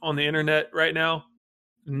down on the internet right now?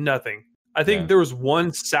 Nothing. I think there was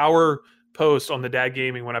one sour post on the dad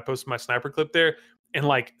gaming when I posted my sniper clip there, and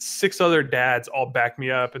like 6 other dads all backed me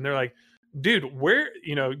up, and they're like, dude,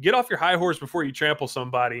 get off your high horse before you trample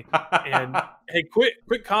somebody. And hey,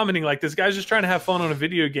 quit commenting like this guy's just trying to have fun on a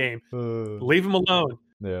video game. Leave him alone.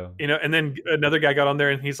 Yeah. And then another guy got on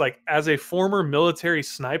there and he's like, as a former military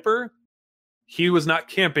sniper, he was not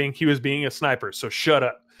camping, he was being a sniper. So shut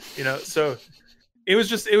up. So it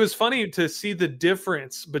was funny to see the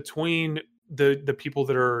difference between the people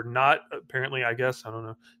that are not, apparently, I guess, I don't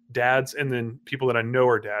know, dads, and then people that I know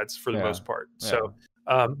are dads for the most part. So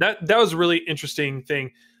that was a really interesting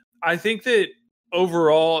thing. I think that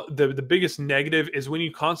overall, the biggest negative is when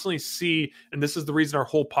you constantly see, and this is the reason our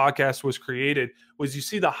whole podcast was created, was you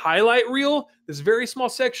see the highlight reel, this very small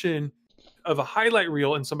section of a highlight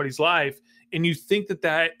reel in somebody's life, and you think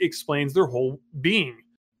that explains their whole being.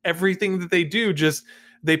 Everything that they do, just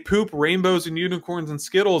they poop rainbows and unicorns and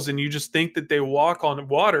Skittles, and you just think that they walk on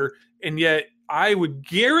water. And yet I would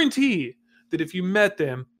guarantee that if you met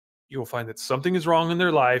them, you'll find that something is wrong in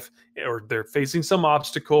their life, or they're facing some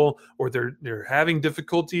obstacle, or they're having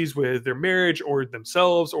difficulties with their marriage or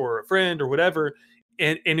themselves or a friend or whatever.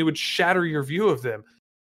 And it would shatter your view of them.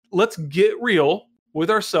 Let's get real with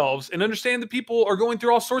ourselves and understand that people are going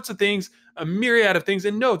through all sorts of things, a myriad of things.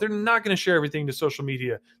 And no, they're not going to share everything to social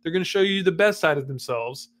media. They're going to show you the best side of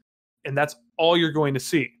themselves. And that's all you're going to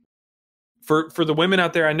see. For the women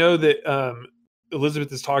out there, I know that Elizabeth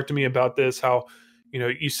has talked to me about this, how,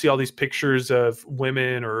 you see all these pictures of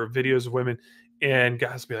women or videos of women, and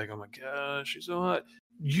guys be like, oh my gosh, she's so hot.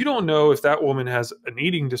 You don't know if that woman has an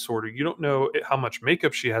eating disorder. You don't know how much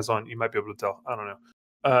makeup she has on. You might be able to tell. I don't know.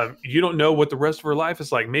 You don't know what the rest of her life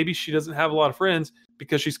is like. Maybe she doesn't have a lot of friends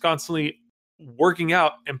because she's constantly working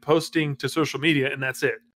out and posting to social media, and that's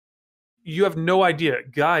it. You have no idea.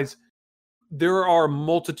 Guys, there are a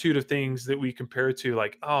multitude of things that we compare to,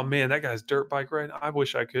 like, oh man, that guy's dirt bike riding. I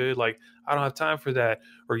wish I could. Like, I don't have time for that.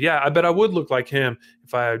 Or yeah, I bet I would look like him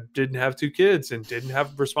if I didn't have 2 kids and didn't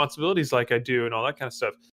have responsibilities like I do and all that kind of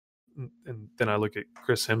stuff. And then I look at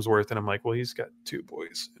Chris Hemsworth and I'm like, well, he's got 2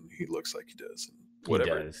 boys and he looks like he does.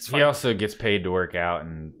 Whatever. He does. He also gets paid to work out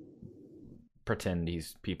and pretend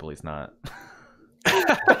he's people he's not.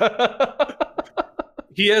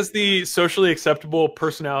 He has the socially acceptable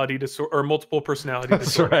personality disorder, or multiple personality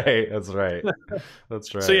disorder. That's right.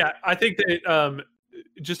 That's right. So yeah, I think that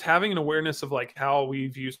just having an awareness of like how we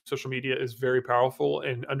view social media is very powerful,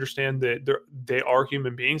 and understand that they are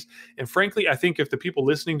human beings. And frankly, I think if the people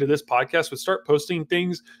listening to this podcast would start posting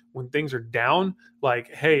things when things are down,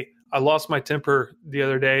 like, hey, I lost my temper the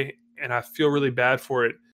other day and I feel really bad for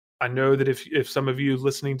it. I know that if some of you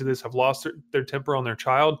listening to this have lost their temper on their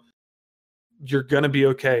child, you're going to be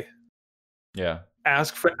okay. Yeah.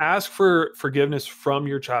 Ask for forgiveness from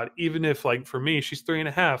your child. Even if, like, for me, she's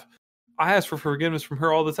 3.5. I ask for forgiveness from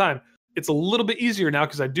her all the time. It's a little bit easier now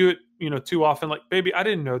because I do it, too often. Like, baby, I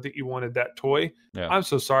didn't know that you wanted that toy. Yeah. I'm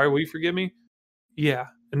so sorry. Will you forgive me? Yeah.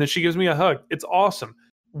 And then she gives me a hug. It's awesome.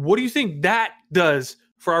 What do you think that does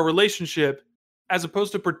for our relationship, as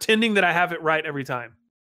opposed to pretending that I have it right every time?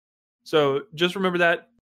 So just remember that.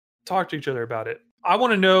 Talk to each other about it. I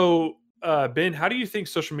want to know, Ben, how do you think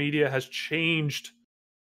social media has changed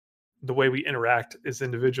the way we interact as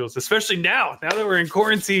individuals, especially now that we're in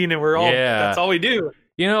quarantine and we're all, that's all we do?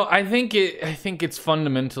 I think it's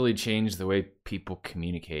fundamentally changed the way people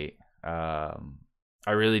communicate. I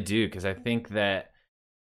really do, because I think that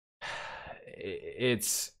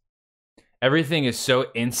everything is so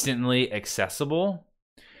instantly accessible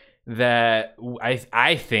that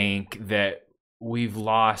I think that we've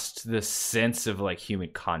lost the sense of like human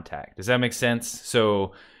contact. Does that make sense?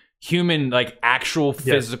 So human, like actual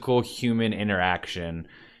physical human interaction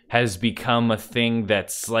has become a thing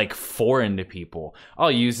that's like foreign to people.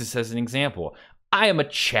 I'll use this as an example. I am a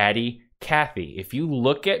chatty Cathy. If you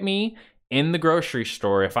look at me in the grocery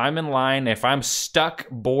store, if I'm in line, if I'm stuck,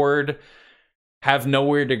 bored, have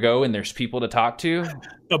nowhere to go, and there's people to talk to.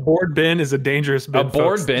 A bored bin is a dangerous bin. A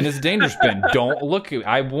bored bin is a dangerous bin. Don't look at.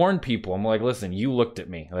 I warn people. I'm like, listen, you looked at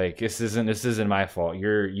me. Like, this isn't my fault.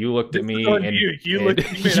 You looked at me, and you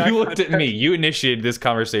looked at me. You initiated this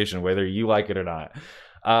conversation, whether you like it or not.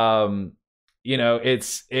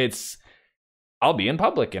 It's I'll be in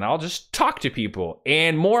public and I'll just talk to people.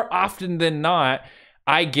 And more often than not,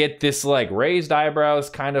 I get this like raised eyebrows,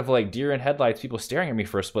 kind of like deer in headlights, people staring at me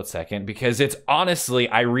for a split second, because it's honestly,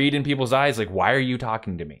 I read in people's eyes, like, why are you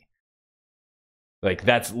talking to me? Like,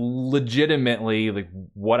 that's legitimately like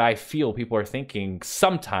what I feel people are thinking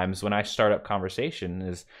sometimes when I start up conversation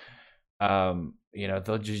is, you know,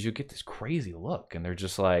 you get this crazy look and they're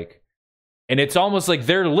just like, and it's almost like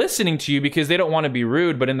they're listening to you because they don't want to be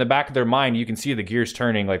rude, but in the back of their mind, you can see the gears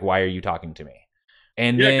turning, like, why are you talking to me?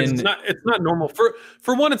 And yeah, then it's not normal.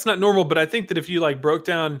 For one, it's not normal, but I think that if you like broke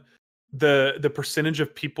down the percentage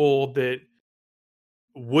of people that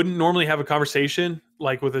wouldn't normally have a conversation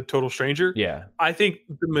like with a total stranger, yeah, I think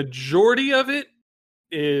the majority of it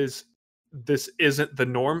is this isn't the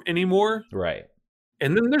norm anymore. right.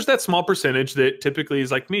 And then there's that small percentage that typically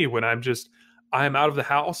is like me when I'm out of the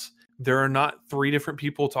house. There are not 3 different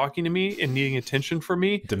people talking to me and needing attention from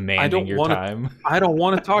me. Demanding your time. I don't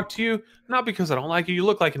want to talk to you, not because I don't like you. You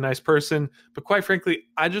look like a nice person, but quite frankly,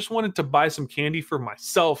 I just wanted to buy some candy for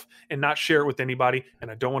myself and not share it with anybody. And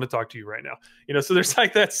I don't want to talk to you right now. You know, so there's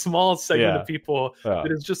like that small segment of people that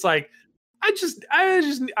is just like,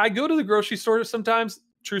 I go to the grocery store sometimes.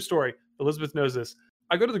 True story. Elizabeth knows this.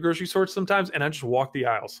 I go to the grocery store sometimes and I just walk the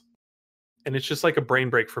aisles. And it's just like a brain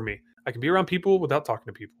break for me. I can be around people without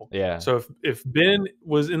talking to people. Yeah. So if Ben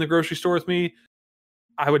was in the grocery store with me,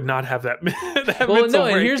 I would not have that. Well, no,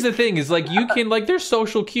 and here's the thing: is like you can like there's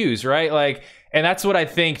social cues, right? Like, and that's what I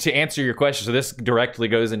think to answer your question. So this directly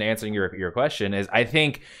goes into answering your question. Is I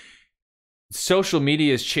think social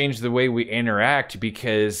media has changed the way we interact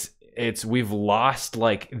because we've lost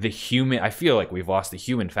like the human. I feel like we've lost the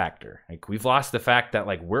human factor. Like we've lost the fact that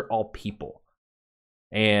like we're all people.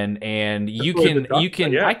 And you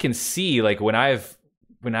can I can see like when I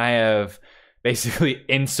have basically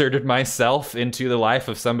inserted myself into the life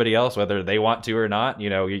of somebody else, whether they want to or not, you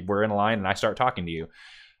know, we're in line and I start talking to you.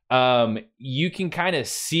 You can kind of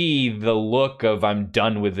see the look of I'm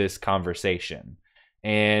done with this conversation.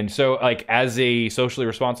 And so like as a socially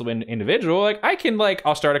responsible individual, like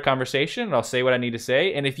I'll start a conversation and I'll say what I need to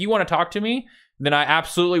say. And if you want to talk to me, then I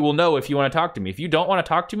absolutely will know if you want to talk to me. If you don't want to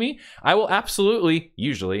talk to me, I will absolutely,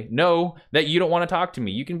 usually, know that you don't want to talk to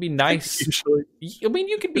me. You can be nice. Usually. I mean,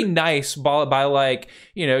 you can be nice by like,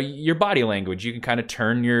 you know, your body language. You can kind of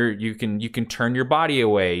turn you can turn your body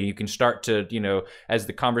away. You can start to, you know, as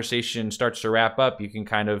the conversation starts to wrap up, you can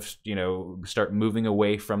kind of, you know, start moving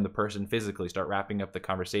away from the person physically, start wrapping up the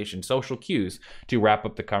conversation. Social cues to wrap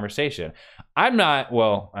up the conversation. I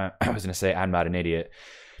was going to say I'm not an idiot.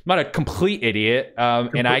 I'm not a complete idiot,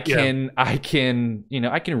 and I can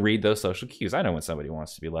read those social cues. I know when somebody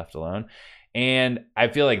wants to be left alone, and I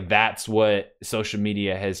feel like that's what social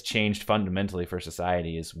media has changed fundamentally for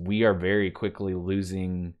society. Is we are very quickly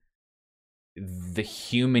losing the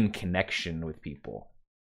human connection with people.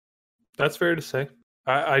 That's fair to say.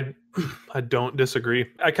 I don't disagree.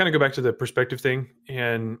 I kind of go back to the perspective thing,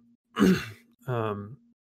 and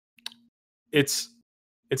it's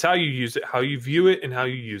how you use it, how you view it, and how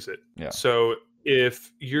you use it. Yeah. So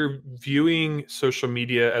if you're viewing social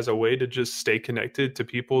media as a way to just stay connected to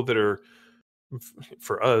people that are,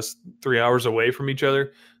 for us, 3 hours away from each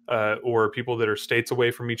other, or people that are states away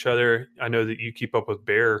from each other, I know that you keep up with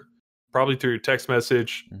Bear probably through text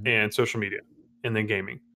message and social media, and then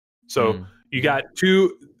gaming. So you got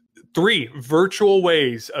 3 virtual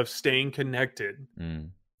ways of staying connected.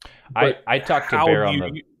 I talk to Bear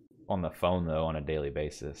on the phone though on a daily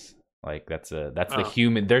basis. Like that's the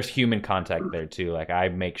human, there's human contact there too. Like I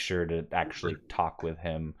make sure to actually talk with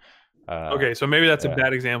him. Okay, so maybe that's a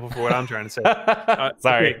bad example for what I'm trying to say.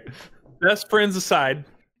 Sorry. Okay. Best friends aside,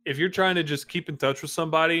 if you're trying to just keep in touch with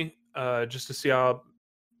somebody, just to see how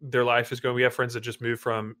their life is going, we have friends that just moved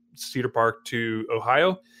from Cedar Park to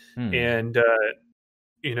Ohio, and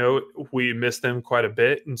you know, we miss them quite a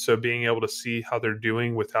bit, and so being able to see how they're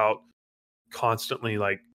doing without constantly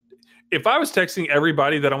like, if I was texting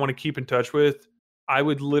everybody that I want to keep in touch with, I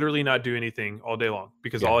would literally not do anything all day long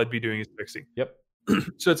because all I'd be doing is texting. Yep.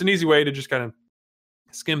 So it's an easy way to just kind of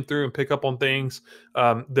skim through and pick up on things.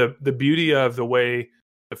 The beauty of the way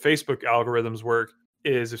the Facebook algorithms work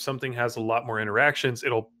is if something has a lot more interactions,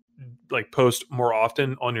 it'll like post more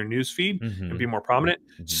often on your news feed and be more prominent.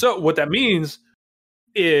 So what that means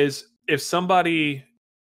is if somebody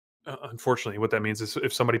unfortunately, what that means is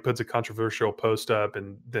if somebody puts a controversial post up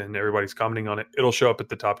and then everybody's commenting on it, it'll show up at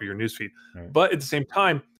the top of your newsfeed. Right. But at the same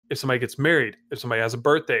time, if somebody gets married, if somebody has a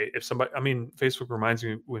birthday, Facebook reminds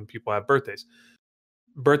me when people have birthdays.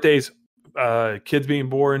 Birthdays kids being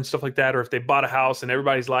born, stuff like that, or if they bought a house and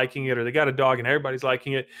everybody's liking it, or they got a dog and everybody's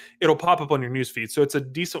liking it, it'll pop up on your newsfeed. So it's a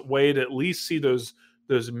decent way to at least see those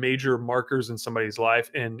major markers in somebody's life.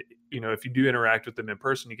 And if you do interact with them in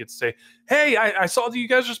person, you get to say, "Hey, I saw that you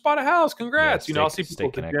guys just bought a house. Congrats!" Yeah, I'll see people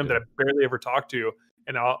at the gym that I barely ever talk to,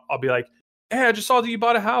 and I'll be like, "Hey, I just saw that you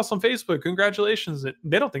bought a house on Facebook. Congratulations!" And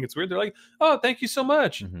they don't think it's weird. They're like, "Oh, thank you so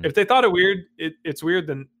much." Mhm. If they thought it's weird,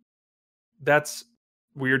 then that's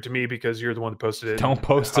weird to me because you're the one that posted it. Don't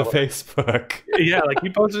post to Facebook. Yeah, like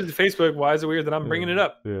you posted it to Facebook. Why is it weird that I'm bringing it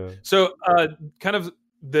up? Yeah. So, kind of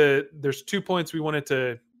there's 2 points we wanted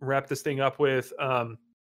to wrap this thing up with.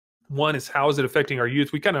 One is, how is it affecting our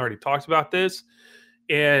youth? We kind of already talked about this,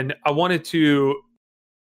 and I wanted to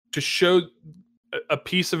show a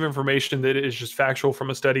piece of information that is just factual from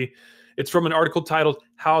a study. It's from an article titled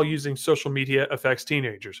 "How Using Social Media Affects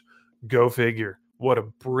Teenagers." Go figure. What a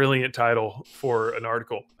brilliant title for an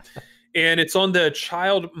article. And it's on the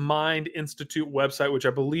Child Mind Institute website, which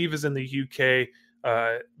I believe is in the UK,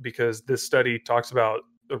 because this study talks about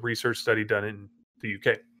a research study done in the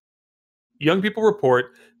UK. Young people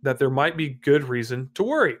report that there might be good reason to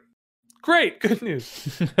worry. Great, good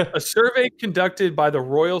news. A survey conducted by the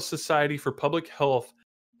Royal Society for Public Health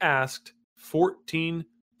asked 14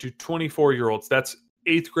 to 24-year-olds, that's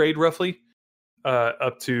 8th grade roughly,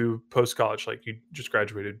 up to post-college, like you just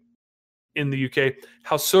graduated in the UK,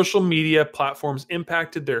 how social media platforms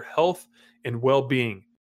impacted their health and well-being.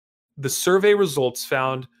 The survey results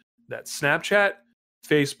found that Snapchat,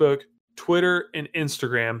 Facebook, Twitter, and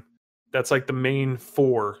Instagram, that's like the main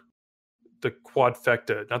 4, the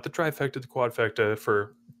quadfecta, not the trifecta, the quadfecta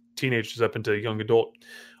for teenagers up into young adult,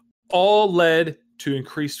 all led to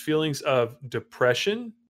increased feelings of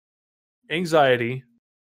depression, anxiety,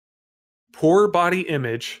 poor body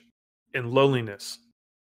image, and loneliness.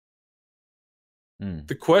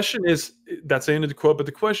 The question is, that's the end of the quote, but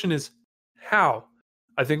the question is how?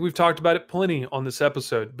 I think we've talked about it plenty on this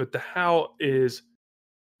episode, but the how is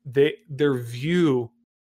their view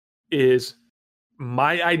is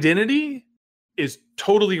my identity is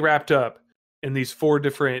totally wrapped up in these 4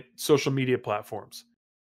 different social media platforms.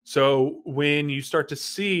 So when you start to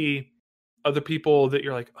see other people that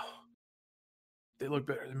you're like, oh, they look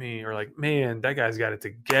better than me, or like, man, that guy's got it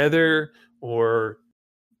together, or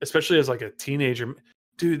especially as like a teenager,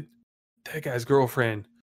 dude, that guy's girlfriend,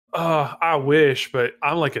 I wish, but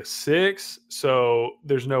I'm like a 6, so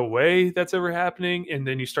there's no way that's ever happening. And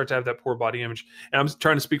then you start to have that poor body image. And I'm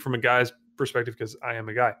trying to speak from a guy's perspective because I am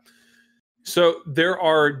a guy. So there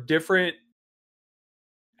are different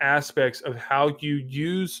aspects of how you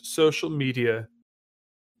use social media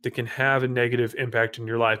that can have a negative impact in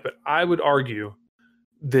your life. But I would argue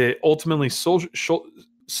that ultimately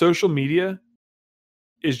social media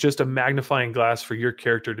is just a magnifying glass for your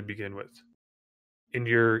character to begin with, in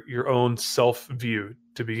your own self-view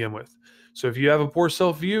to begin with. So if you have a poor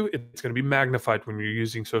self-view, it's going to be magnified when you're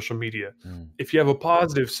using social media. If you have a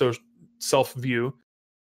positive self-view,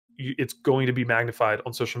 it's going to be magnified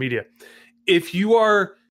on social media. If you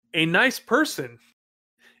are a nice person,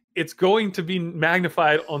 it's going to be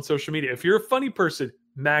magnified on social media. If you're a funny person,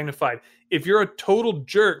 magnified. If you're a total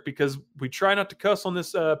jerk, because we try not to cuss on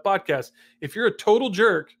this podcast, if you're a total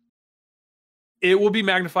jerk, it will be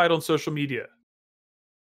magnified on social media.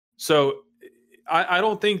 So I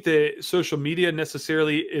don't think that social media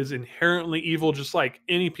necessarily is inherently evil, just like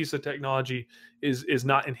any piece of technology is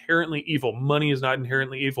not inherently evil. Money is not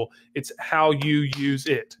inherently evil. It's how you use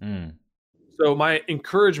it. So my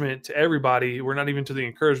encouragement to everybody, we're not even to the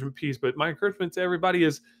encouragement piece, but my encouragement to everybody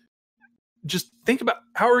is just think about,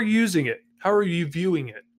 how are you using it? How are you viewing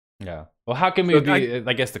it? Yeah. Well, how can we be,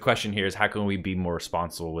 I guess the question here is, how can we be more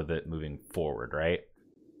responsible with it moving forward, right?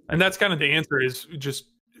 And that's kind of the answer, is just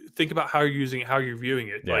think about how you're using it, how you're viewing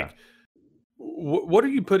it. Yeah. Like, what are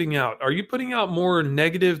you putting out? Are you putting out more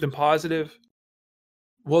negative than positive?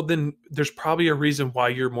 Well, then there's probably a reason why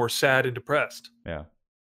you're more sad and depressed. Yeah.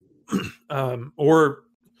 Or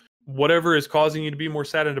whatever is causing you to be more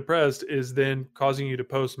sad and depressed is then causing you to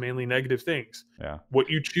post mainly negative things. Yeah. What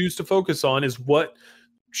you choose to focus on is what,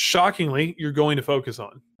 shockingly, you're going to focus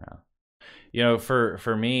on. Yeah. You know,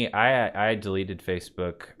 for me, I deleted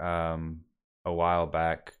Facebook a while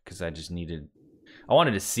back because I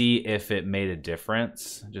wanted to see if it made a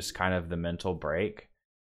difference, just kind of the mental break.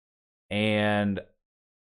 And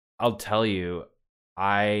I'll tell you,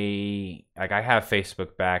 I have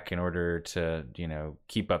Facebook back in order to,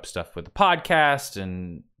 keep up stuff with the podcast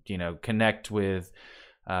and, connect with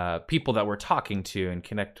people that we're talking to, and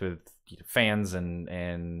connect with, fans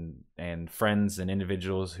and friends and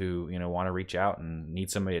individuals who, you know, want to reach out and need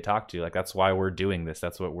somebody to talk to. Like, that's why we're doing this.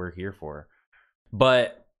 That's what we're here for.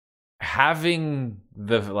 But having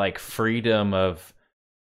the like freedom of,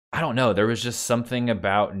 I don't know, there was just something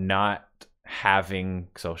about not having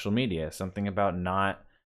social media, something about not,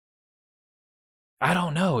 I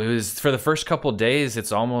don't know. It was for the first couple of days,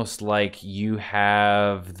 it's almost like you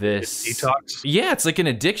have this detox. Yeah, it's like an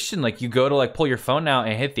addiction. Like, you go to like pull your phone out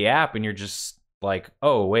and hit the app and you're just like,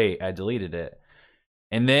 "Oh, wait, I deleted it."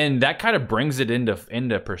 And then that kind of brings it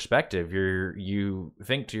into perspective. You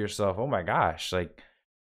think to yourself, "Oh my gosh, like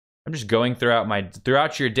I'm just going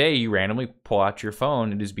throughout your day, you randomly pull out your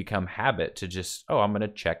phone. It has become habit to just, oh, I'm going to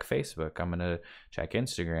check Facebook. I'm going to check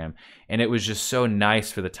Instagram." And it was just so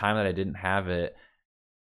nice for the time that I didn't have it.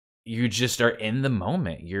 You just are in the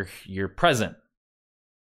moment. You're present.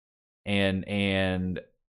 And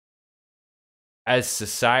as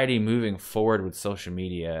society moving forward with social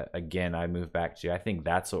media, again, I move back to, I think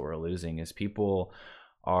that's what we're losing, is people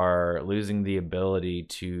are losing the ability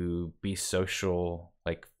to be social,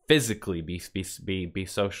 like physically be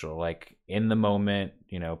social, like in the moment,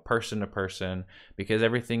 you know, person to person, because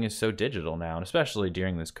everything is so digital now, and especially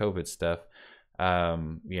during this COVID stuff.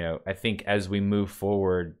 You know, I think as we move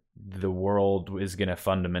forward, the world is going to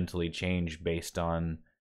fundamentally change based on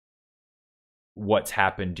what's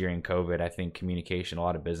happened during COVID. I think communication, a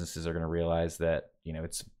lot of businesses are going to realize that, you know,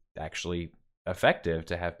 it's actually effective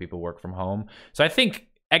to have people work from home. So I think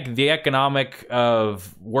the economic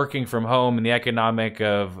of working from home and the economic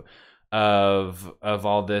of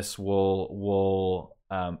all this will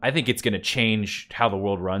I think it's going to change how the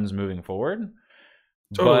world runs moving forward.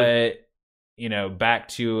 Totally. But, you know, back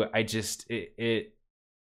to, I just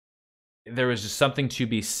there was just something to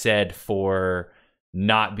be said for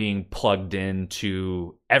not being plugged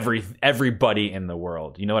into everybody in the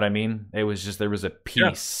world. You know what I mean? It was just, there was a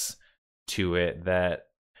piece to it that,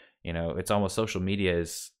 you know, it's almost, social media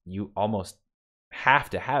is, you almost have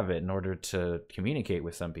to have it in order to communicate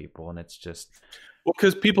with some people. And it's just, well,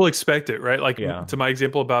 because people expect it, right? Like, yeah, to my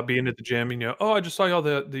example about being at the gym, you know, oh, I just saw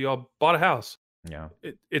y'all bought a house. yeah,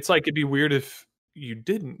 It's like, it'd be weird if you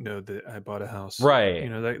didn't know that I bought a house. right, You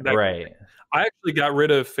know, that right, I actually got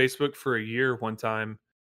rid of Facebook for a year one time,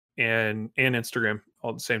 and Instagram all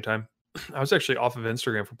at the same time. I was actually off of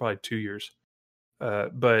Instagram for probably 2 years.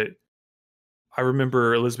 But I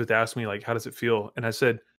remember Elizabeth asked me, like, "How does it feel?" And I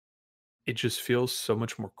said, "It just feels so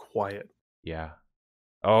much more quiet. yeah.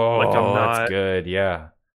 Like, Oh, that's good. Yeah,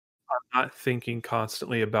 I'm not thinking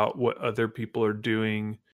constantly about what other people are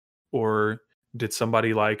doing, or did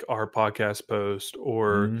somebody like our podcast post,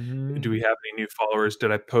 or mm-hmm. do we have any new followers?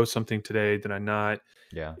 Did I post something today? Did I not?"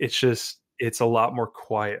 Yeah, It's just, it's a lot more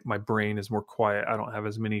quiet. My brain is more quiet. I don't have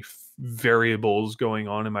as many variables going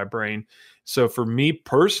on in my brain. So for me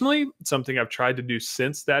personally, something I've tried to do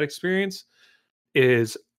since that experience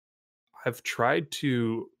is I've tried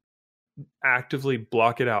to actively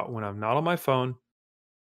block it out when I'm not on my phone,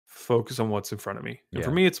 focus on what's in front of me. And for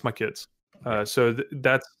yeah, me, it's my kids. yeah, So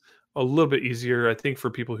that's a little bit easier. I think for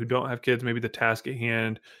people who don't have kids, maybe the task at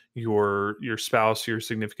hand, your spouse, your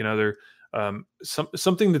significant other,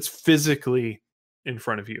 something that's physically in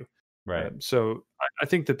front of you. right. So I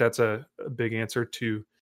think that that's a big answer to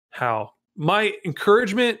how. My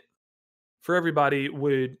encouragement for everybody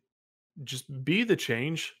would just be the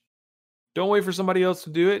change. Don't wait for somebody else to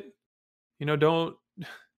do it. You know, don't.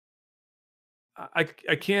 I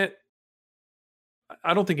can't.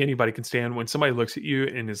 I don't think anybody can stand when somebody looks at you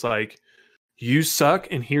and is like, "You suck,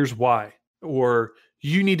 and here's why," or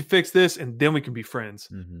 "You need to fix this, and then we can be friends."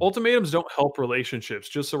 Mm-hmm. Ultimatums don't help relationships,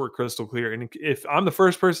 just so we're crystal clear. And if I'm the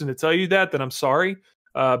first person to tell you that, then I'm sorry.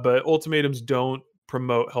 But ultimatums don't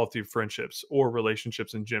promote healthy friendships or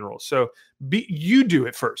relationships in general. So you do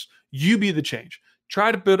it first. You be the change.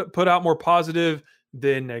 Try to put out more positive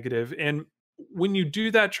than negative. And when you do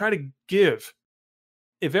that, try to give.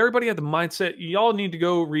 If everybody had the mindset, y'all need to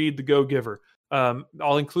go read The Go Giver.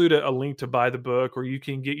 I'll include a link to buy the book, or you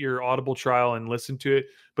can get your Audible trial and listen to it.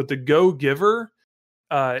 But The Go Giver,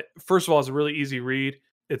 first of all, is a really easy read.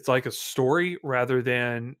 It's like a story rather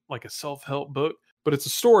than like a self-help book, but it's a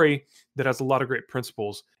story that has a lot of great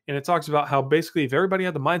principles. And it talks about how basically if everybody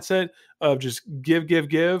had the mindset of just give, give,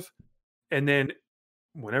 give, and then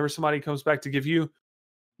whenever somebody comes back to give you,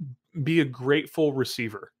 be a grateful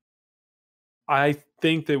receiver. I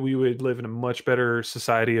think that we would live in a much better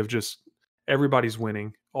society of just everybody's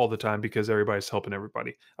winning all the time because everybody's helping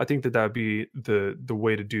everybody. I think that that would be the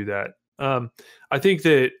way to do that. I think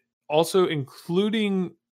that also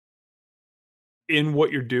including in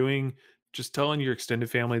what you're doing just telling your extended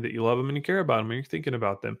family that you love them and you care about them and you're thinking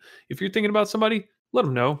about them. If you're thinking about somebody, let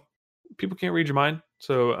them know. People can't read your mind.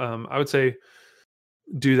 So I would say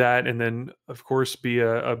do that. And then, of course, be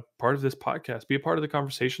a part of this podcast. Be a part of the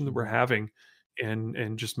conversation that we're having,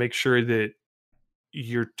 and just make sure that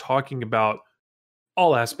you're talking about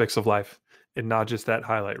all aspects of life and not just that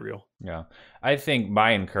highlight reel. Yeah. I think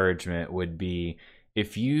my encouragement would be,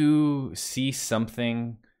 if you see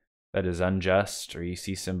something that is unjust, or you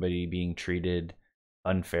see somebody being treated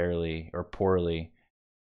unfairly or poorly,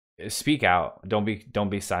 speak out. Don't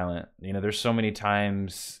be silent. You know, there's so many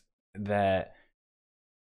times that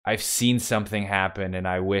I've seen something happen and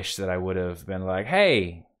I wish that I would have been like,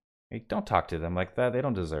 hey, don't talk to them like that. They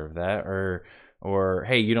don't deserve that. Or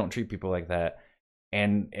hey, you don't treat people like that.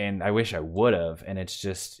 And I wish I would have. And it's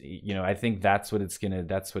just, you know, I think that's what it's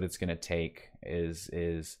gonna take is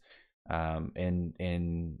in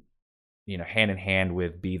you know, hand in hand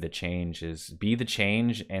with be the change,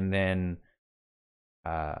 and then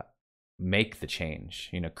make the change,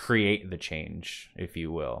 you know, create the change, if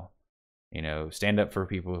you will. You know, stand up for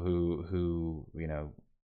people who you know,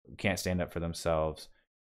 can't stand up for themselves.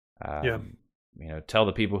 You know, tell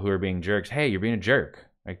the people who are being jerks, hey, you're being a jerk.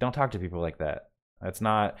 Like, don't talk to people like that. That's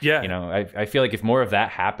not, you know, I feel like if more of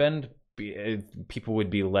that happened, people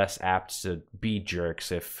would be less apt to be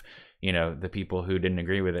jerks. If, you know, the people who didn't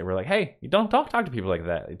agree with it were like, hey, you don't talk to people like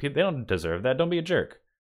that. They don't deserve that. Don't be a jerk.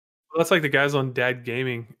 Well, that's like the guys on Dad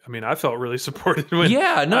Gaming. I mean, I felt really supported when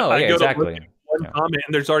exactly. One comment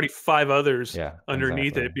and there's already 5 others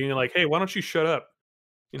underneath it being like, hey, why don't you shut up?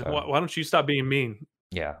 You know, why don't you stop being mean?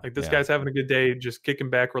 Yeah. Like, this guy's having a good day, just kicking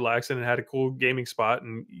back, relaxing, and had a cool gaming spot,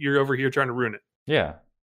 and you're over here trying to ruin it. Yeah.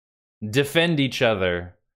 Defend each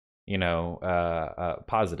other, you know,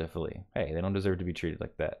 positively. Hey, they don't deserve to be treated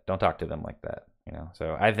like that. Don't talk to them like that. You know,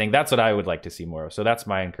 so I think that's what I would like to see more of. So that's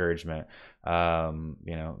my encouragement. You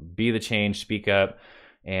know, be the change, speak up,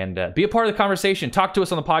 and be a part of the conversation. Talk to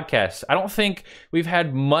us on the podcast. I don't think we've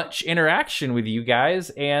had much interaction with you guys,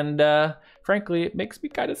 and frankly, it makes me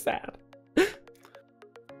kind of sad.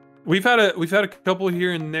 We've had a couple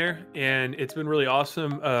here and there, and it's been really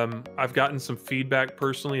awesome. I've gotten some feedback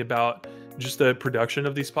personally about just the production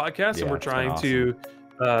of these podcasts, and we're trying to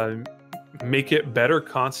make it better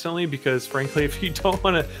constantly, because frankly, if you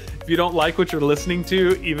don't like what you're listening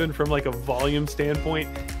to, even from like a volume standpoint,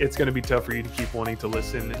 it's going to be tough for you to keep wanting to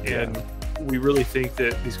listen. And we really think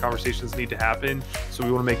that these conversations need to happen, so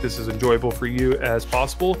we want to make this as enjoyable for you as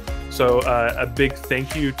possible. So a big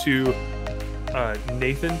thank you to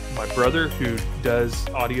Nathan, my brother, who does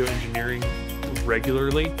audio engineering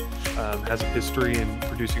regularly, has a history in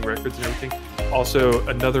producing records and everything. Also,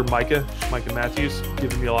 another Micah Matthews,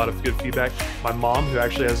 giving me a lot of good feedback. My mom, who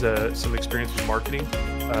actually has some experience with marketing.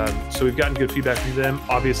 So we've gotten good feedback from them.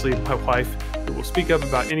 Obviously, my wife, who will speak up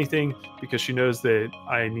about anything because she knows that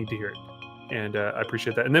I need to hear it. And I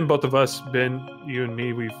appreciate that. And then both of us, Ben, you and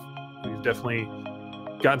me, we've definitely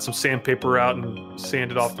gotten some sandpaper out and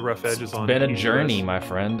sanded off the rough edges. It's been a journey, my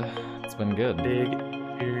friend. It's been good. Big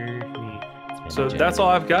journey. So that's all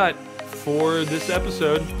I've got for this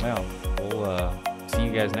episode. Well, we'll see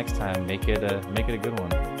you guys next time. Make it a good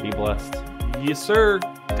one. Be blessed. Yes, sir.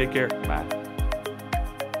 Take care. Bye.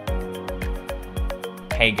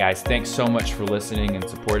 Hey guys, thanks so much for listening and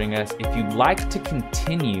supporting us. If you'd like to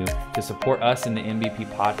continue to support us in the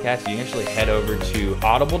MVP podcast, you can actually head over to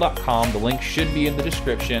audible.com. The link should be in the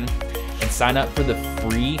description, and sign up for the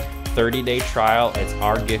free 30-day trial. It's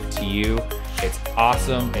our gift to you. It's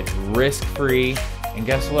awesome. It's risk-free. And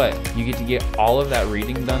guess what? You get to get all of that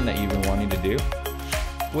reading done that you've been wanting to do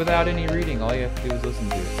without any reading. All you have to do is listen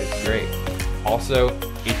to it. It's great. Also,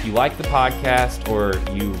 if you like the podcast or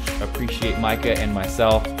you appreciate Micah and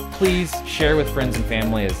myself, please share with friends and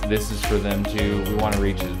family, as this is for them too. We want to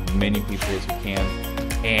reach as many people as we can.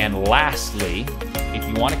 And lastly, if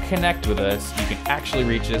you want to connect with us, you can actually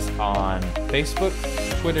reach us on Facebook,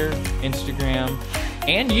 Twitter, Instagram,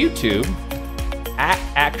 and YouTube at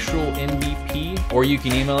ActualMVP, or you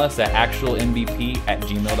can email us at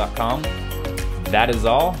actualmvp@gmail.com. That is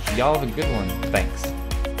all. Y'all have a good one. Thanks.